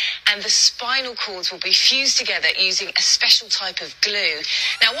body and the spinal cords will be fused together using a special type of glue.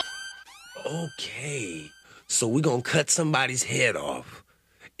 Now, what... Okay, so we're going to cut somebody's head off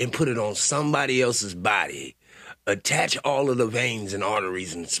and put it on somebody else's body, attach all of the veins and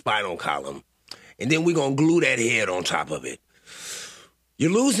arteries and spinal column, and then we're going to glue that head on top of it.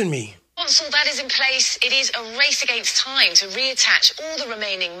 You're losing me. Once all that is in place, it is a race against time to reattach all the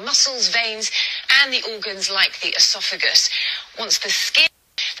remaining muscles, veins, and the organs like the esophagus. Once the skin...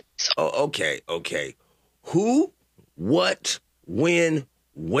 Oh, okay. Who, what, when,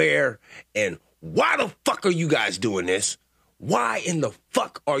 where, and why the fuck are you guys doing this? Why in the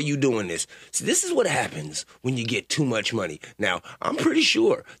fuck are you doing this? See, this is what happens when you get too much money. Now, I'm pretty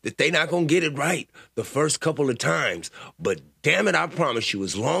sure that they're not going to get it right the first couple of times. But damn it, I promise you,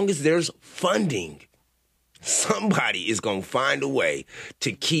 as long as there's funding, somebody is going to find a way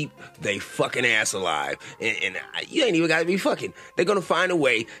to keep they fucking ass alive. And you ain't even got to be fucking. They're going to find a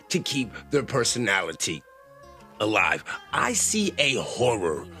way to keep their personality alive. I see a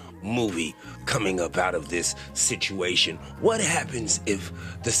horror movie coming up out of this situation. What happens if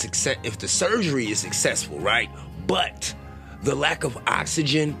the surgery is successful, right? But the lack of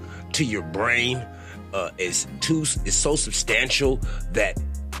oxygen to your brain is so substantial that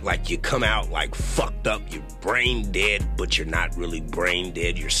like you come out like fucked up, you're brain dead, but you're not really brain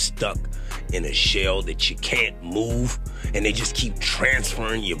dead. You're stuck in a shell that you can't move, and they just keep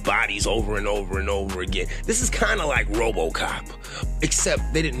transferring your bodies over and over and over again. This is kind of like RoboCop,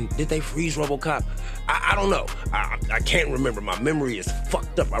 except did they freeze RoboCop? I don't know. I can't remember. My memory is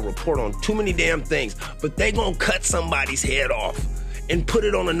fucked up. I report on too many damn things, but they gonna cut somebody's head off and put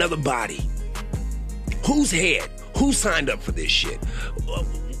it on another body. Whose head? Who signed up for this shit?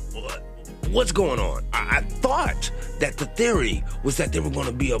 What's going on? I thought that the theory was that they were going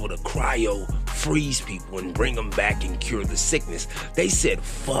to be able to cryo-freeze people and bring them back and cure the sickness. They said,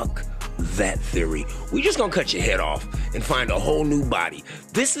 fuck that theory. We're just going to cut your head off and find a whole new body.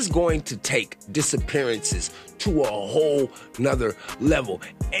 This is going to take disappearances to a whole nother level.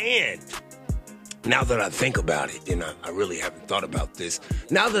 And now that I think about it, and I really haven't thought about this,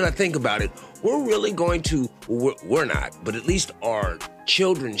 now that I think about it, we're really going to, we're not, but at least our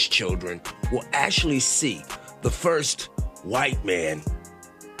children's children will actually see the first white man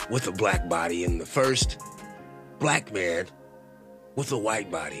with a black body and the first black man with a white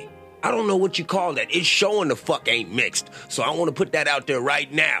body. I don't know what you call that. It's showing the fuck ain't mixed. So I want to put that out there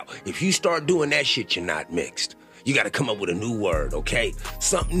right now. If you start doing that shit, you're not mixed. You got to come up with a new word, okay?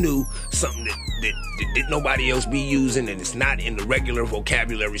 Something new, something that nobody else be using, and it's not in the regular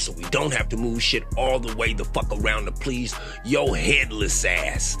vocabulary, so we don't have to move shit all the way the fuck around to please your headless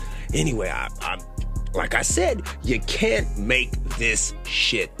ass. Anyway, I like I said, you can't make this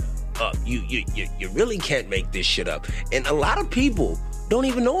shit up. You really can't make this shit up. And a lot of people don't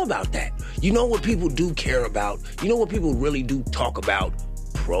even know about that. You know what people do care about? You know what people really do talk about?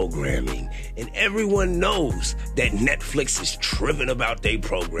 Programming. And everyone knows that Netflix is tripping about their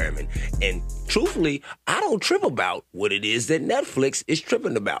programming. And truthfully, I don't trip about what it is that Netflix is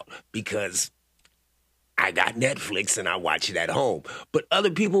tripping about, because I got Netflix and I watch it at home. But other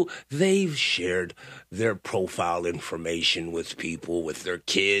people, they've shared their profile information with people, with their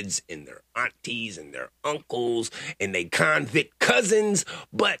kids and their aunties and their uncles and their convict cousins.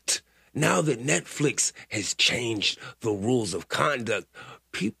 But now that Netflix has changed the rules of conduct,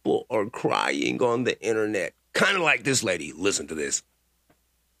 people are crying on the internet. Kind of like this lady. Listen to this.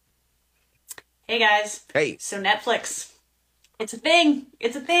 Hey, guys. Hey. So Netflix, it's a thing.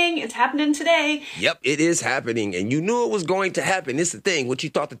 It's a thing. It's happening today. Yep, it is happening. And you knew it was going to happen. It's the thing. What you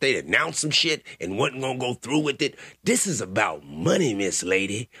thought that they'd announce some shit and wasn't going to go through with it? This is about money, Miss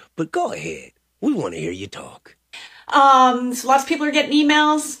Lady. But go ahead. We want to hear you talk. So lots of people are getting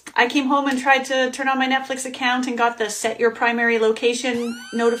emails. I came home and tried to turn on my Netflix account and got the set your primary location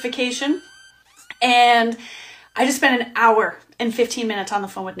notification. And I just spent an hour and 15 minutes on the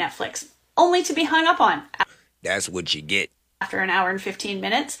phone with Netflix, only to be hung up on. That's what you get. After an hour and 15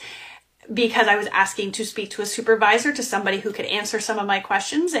 minutes, because I was asking to speak to a supervisor, to somebody who could answer some of my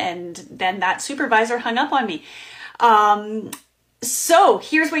questions, and then that supervisor hung up on me. So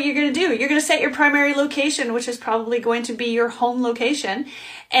here's what you're going to do. You're going to set your primary location, which is probably going to be your home location.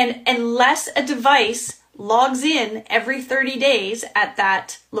 And unless a device logs in every 30 days at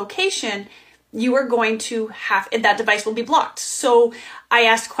that location, you are going to have, that device will be blocked. So I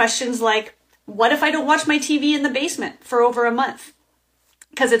asked questions like, what if I don't watch my TV in the basement for over a month?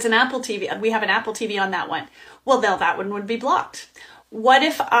 Because it's an Apple TV. We have an Apple TV on that one. Well, that one would be blocked. What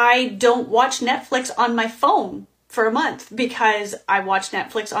if I don't watch Netflix on my phone for a month because I watch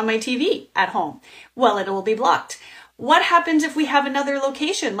Netflix on my TV at home? Well, it will be blocked. What happens if we have another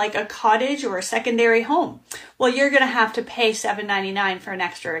location, like a cottage or a secondary home? Well, you're going to have to pay $7.99 for an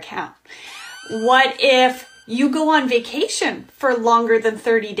extra account. What if you go on vacation for longer than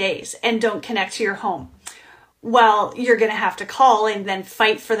 30 days and don't connect to your home? Well, you're going to have to call and then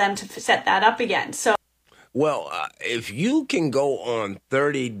fight for them to set that up again. So, well, if you can go on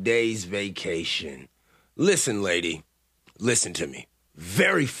 30 days vacation, listen, lady, listen to me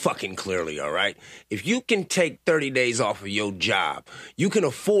very fucking clearly, all right? If you can take 30 days off of your job, you can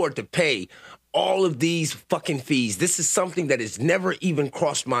afford to pay all of these fucking fees. This is something that has never even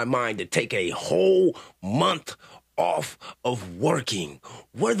crossed my mind, to take a whole month off of working.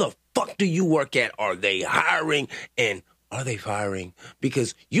 Where the fuck do you work at? Are they hiring? And are they firing?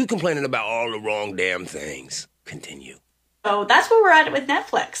 Because you complaining about all the wrong damn things. Continue. So that's where we're at with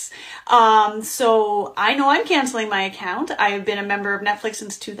Netflix. So I know I'm canceling my account. I've been a member of Netflix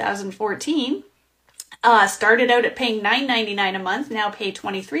since 2014. Started out at paying $9.99 a month, now pay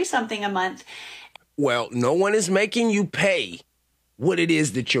 $23 something a month. Well, no one is making you pay what it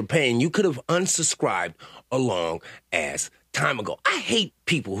is that you're paying. You could have unsubscribed a long ass time ago. I hate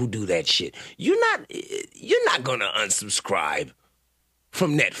people who do that shit. You're not gonna unsubscribe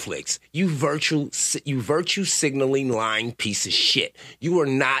from Netflix. You virtue signaling lying piece of shit. You are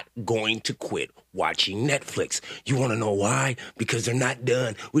not going to quit watching Netflix. You want to know why? Because they're not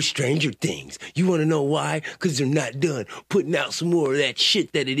done with Stranger Things. You want to know why? Because they're not done putting out some more of that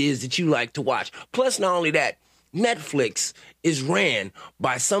shit that it is that you like to watch. Plus, not only that, Netflix is ran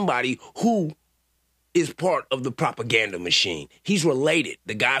by somebody who is part of the propaganda machine. He's related.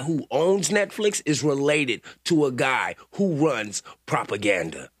 The guy who owns Netflix is related to a guy who runs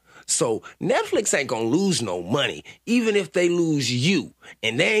propaganda. So Netflix ain't gonna lose no money, even if they lose you.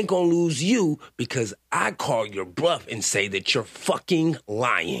 And they ain't gonna lose you because I call your bluff and say that you're fucking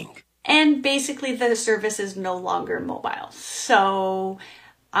lying. And basically the service is no longer mobile. So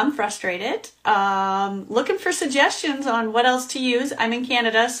I'm frustrated. Looking for suggestions on what else to use. I'm in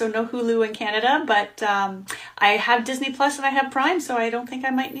Canada, so no Hulu in Canada, but I have Disney Plus and I have Prime, so I don't think I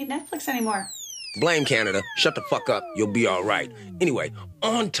might need Netflix anymore. Blame Canada. Shut the fuck up. You'll be all right. Anyway,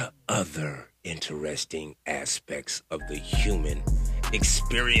 on to other interesting aspects of the human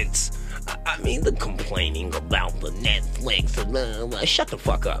experience. I mean, the complaining about the Netflix. Shut the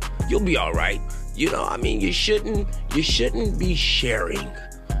fuck up. You'll be all right. You know, I mean, you shouldn't be sharing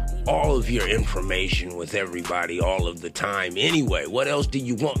all of your information with everybody all of the time anyway. What else do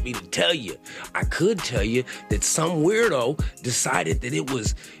you want me to tell you? I could tell you that some weirdo decided that it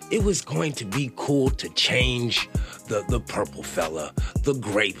was going to be cool to change the purple fella, the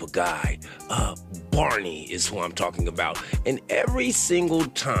grape guy. Barney is who I'm talking about. And every single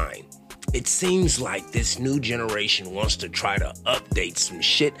time it seems like this new generation wants to try to update some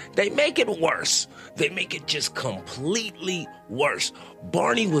shit, they make it worse. They make it just completely worse.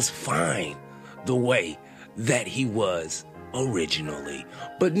 Barney was fine the way that he was originally.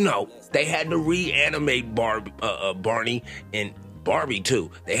 But no, they had to reanimate Barney and Barbie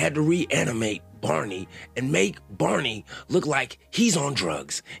too. They had to reanimate Barney and make Barney look like he's on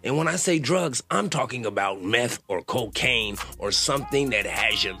drugs. And when I say drugs, I'm talking about meth or cocaine or something that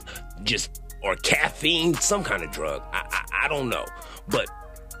has you or caffeine, some kind of drug. I don't know. But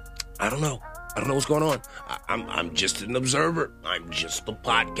I don't know. I don't know what's going on. I'm just an observer. I'm just a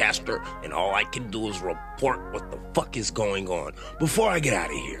podcaster, and all I can do is report what the fuck is going on. Before I get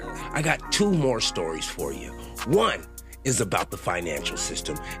out of here, I got two more stories for you. One is about the financial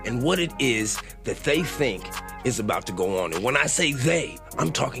system and what it is that they think is about to go on. And when I say they,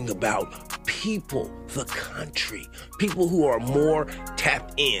 I'm talking about people, the country, people who are more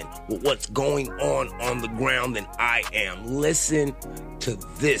tapped in with what's going on the ground than I am. Listen to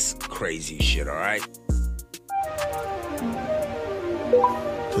this crazy shit, all right?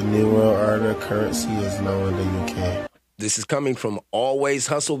 The New World Order currency is now in the UK. This is coming from Always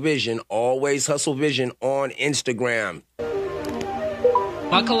Hustle Vision on Instagram.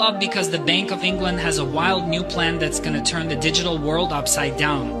 Buckle up because the Bank of England has a wild new plan that's going to turn the digital world upside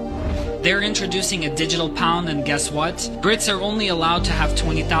down. They're introducing a digital pound, and guess what? Brits are only allowed to have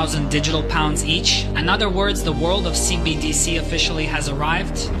 20,000 digital pounds each. In other words, the world of CBDC officially has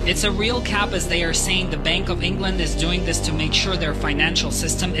arrived. It's a real cap, as they are saying the Bank of England is doing this to make sure their financial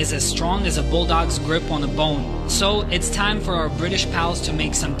system is as strong as a bulldog's grip on a bone. So it's time for our British pals to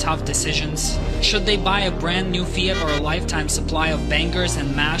make some tough decisions. Should they buy a brand new Fiat or a lifetime supply of bangers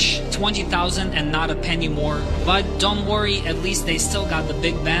and mash, 20,000 and not a penny more? But don't worry, at least they still got the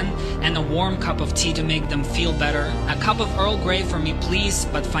Big Ben and a warm cup of tea to make them feel better. A cup of Earl Grey for me please,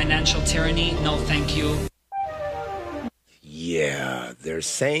 but financial tyranny, no thank you. Yeah, they're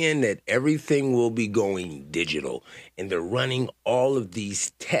saying that everything will be going digital, and they're running all of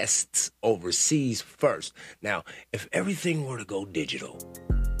these tests overseas first. Now, if everything were to go digital,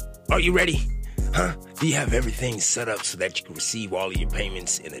 are you ready? Huh? Do you have everything set up so that you can receive all of your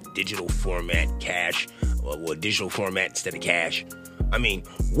payments in a digital format, cash, or a digital format instead of cash? I mean,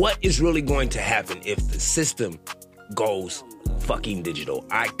 what is really going to happen if the system goes fucking digital?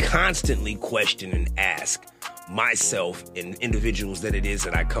 I constantly question and ask myself and individuals that it is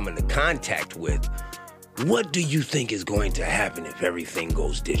that I come into contact with, what do you think is going to happen if everything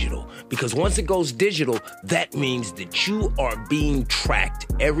goes digital? Because once it goes digital, that means that you are being tracked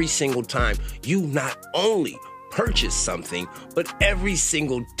every single time you not only purchase something, but every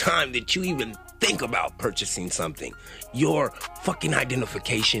single time that you even think about purchasing something, your fucking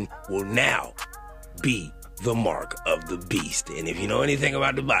identification will now be the mark of the beast. And if you know anything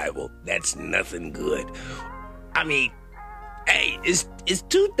about the Bible, that's nothing good. I mean, hey, it's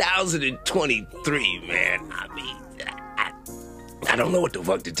 2023, man. I mean, I don't know what the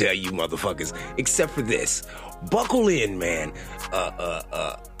fuck to tell you motherfuckers, except for this. Buckle in, man.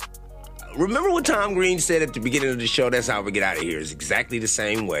 Remember what Tom Green said at the beginning of the show? That's how we get out of here. It's exactly the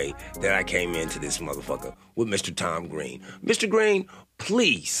same way that I came into this motherfucker with Mr. Tom Green. Mr. Green,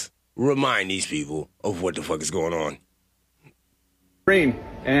 please remind these people of what the fuck is going on. Green,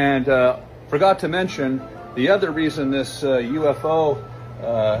 and forgot to mention the other reason this UFO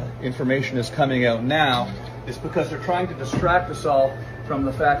information is coming out now is because they're trying to distract us all from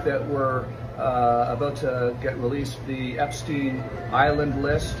the fact that we're about to get released the Epstein Island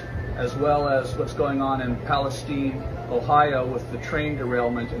list, as well as what's going on in Palestine, Ohio, with the train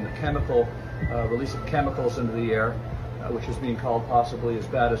derailment and the chemical release of chemicals into the air, which is being called possibly as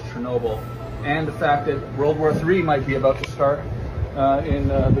bad as Chernobyl, and the fact that World War III might be about to start in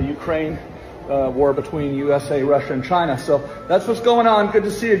the Ukraine war between USA, Russia, and China. So that's what's going on. Good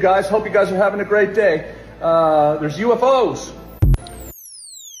to see you guys. Hope you guys are having a great day. There's UFOs.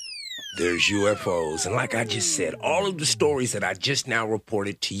 There's UFOs. And like I just said, all of the stories that I just now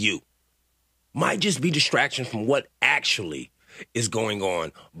reported to you might just be distractions from what actually is going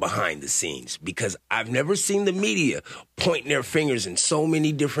on behind the scenes, because I've never seen the media pointing their fingers in so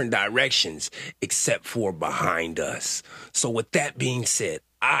many different directions except for behind us. So with that being said,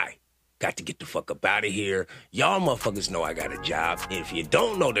 I got to get the fuck up out of here. Y'all motherfuckers know I got a job. And if you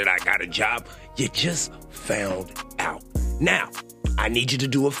don't know that I got a job, you just found out. Now, I need you to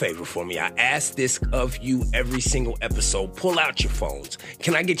do a favor for me. I ask this of you every single episode. Pull out your phones.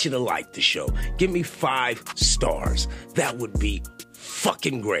 Can I get you to like the show? Give me 5 stars. That would be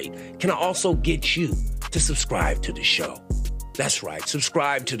fucking great. Can I also get you to subscribe to the show? That's right,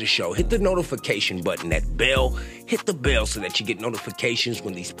 subscribe to the show. Hit the notification button, that bell. Hit the bell so that you get notifications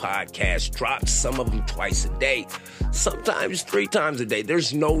when these podcasts drop. Some of them twice a day, sometimes 3 times a day.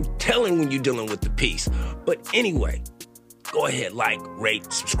 There's no telling when you're dealing with the peace. But anyway, go ahead, like,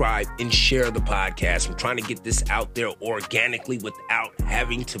 rate, subscribe, and share the podcast. I'm trying to get this out there organically without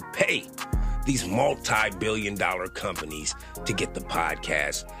having to pay these multi-billion-dollar companies to get the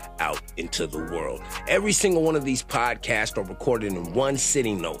podcast out into the world. Every single one of these podcasts are recorded in one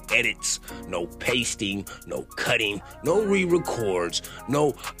sitting. No edits, no pasting, no cutting, no re-records,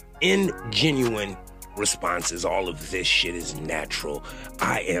 no ingenuine responses. All of this shit is natural.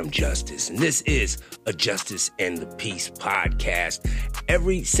 I am Justice, and this is a Justice and the Peace podcast.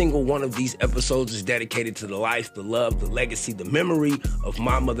 Every single one of these episodes is dedicated to the life, the love, the legacy, the memory of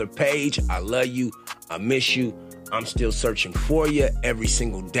my mother, Paige. I love you. I miss you. I'm still searching for you every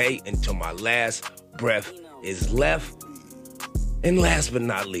single day until my last breath is left. And last but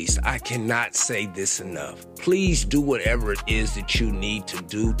not least, I cannot say this enough. Please do whatever it is that you need to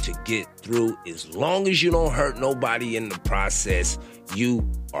do to get through. As long as you don't hurt nobody in the process, you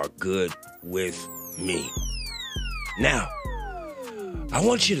are good with me. Now, I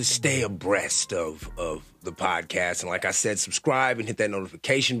want you to stay abreast of the podcast. And like I said, subscribe and hit that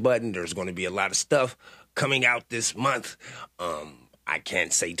notification button. There's going to be a lot of stuff coming out this month. I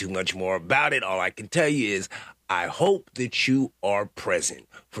can't say too much more about it. All I can tell you is I hope that you are present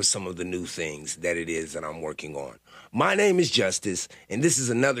for some of the new things that it is that I'm working on. My name is Justice, and this is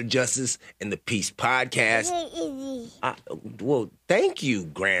another Justice and the Peace podcast. Well, thank you,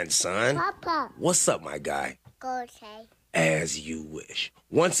 grandson. Papa. What's up, my guy? Go okay. As you wish.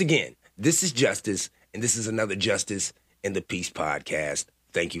 Once again, this is Justice, and this is another Justice and the Peace podcast.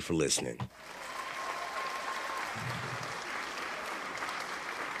 Thank you for listening.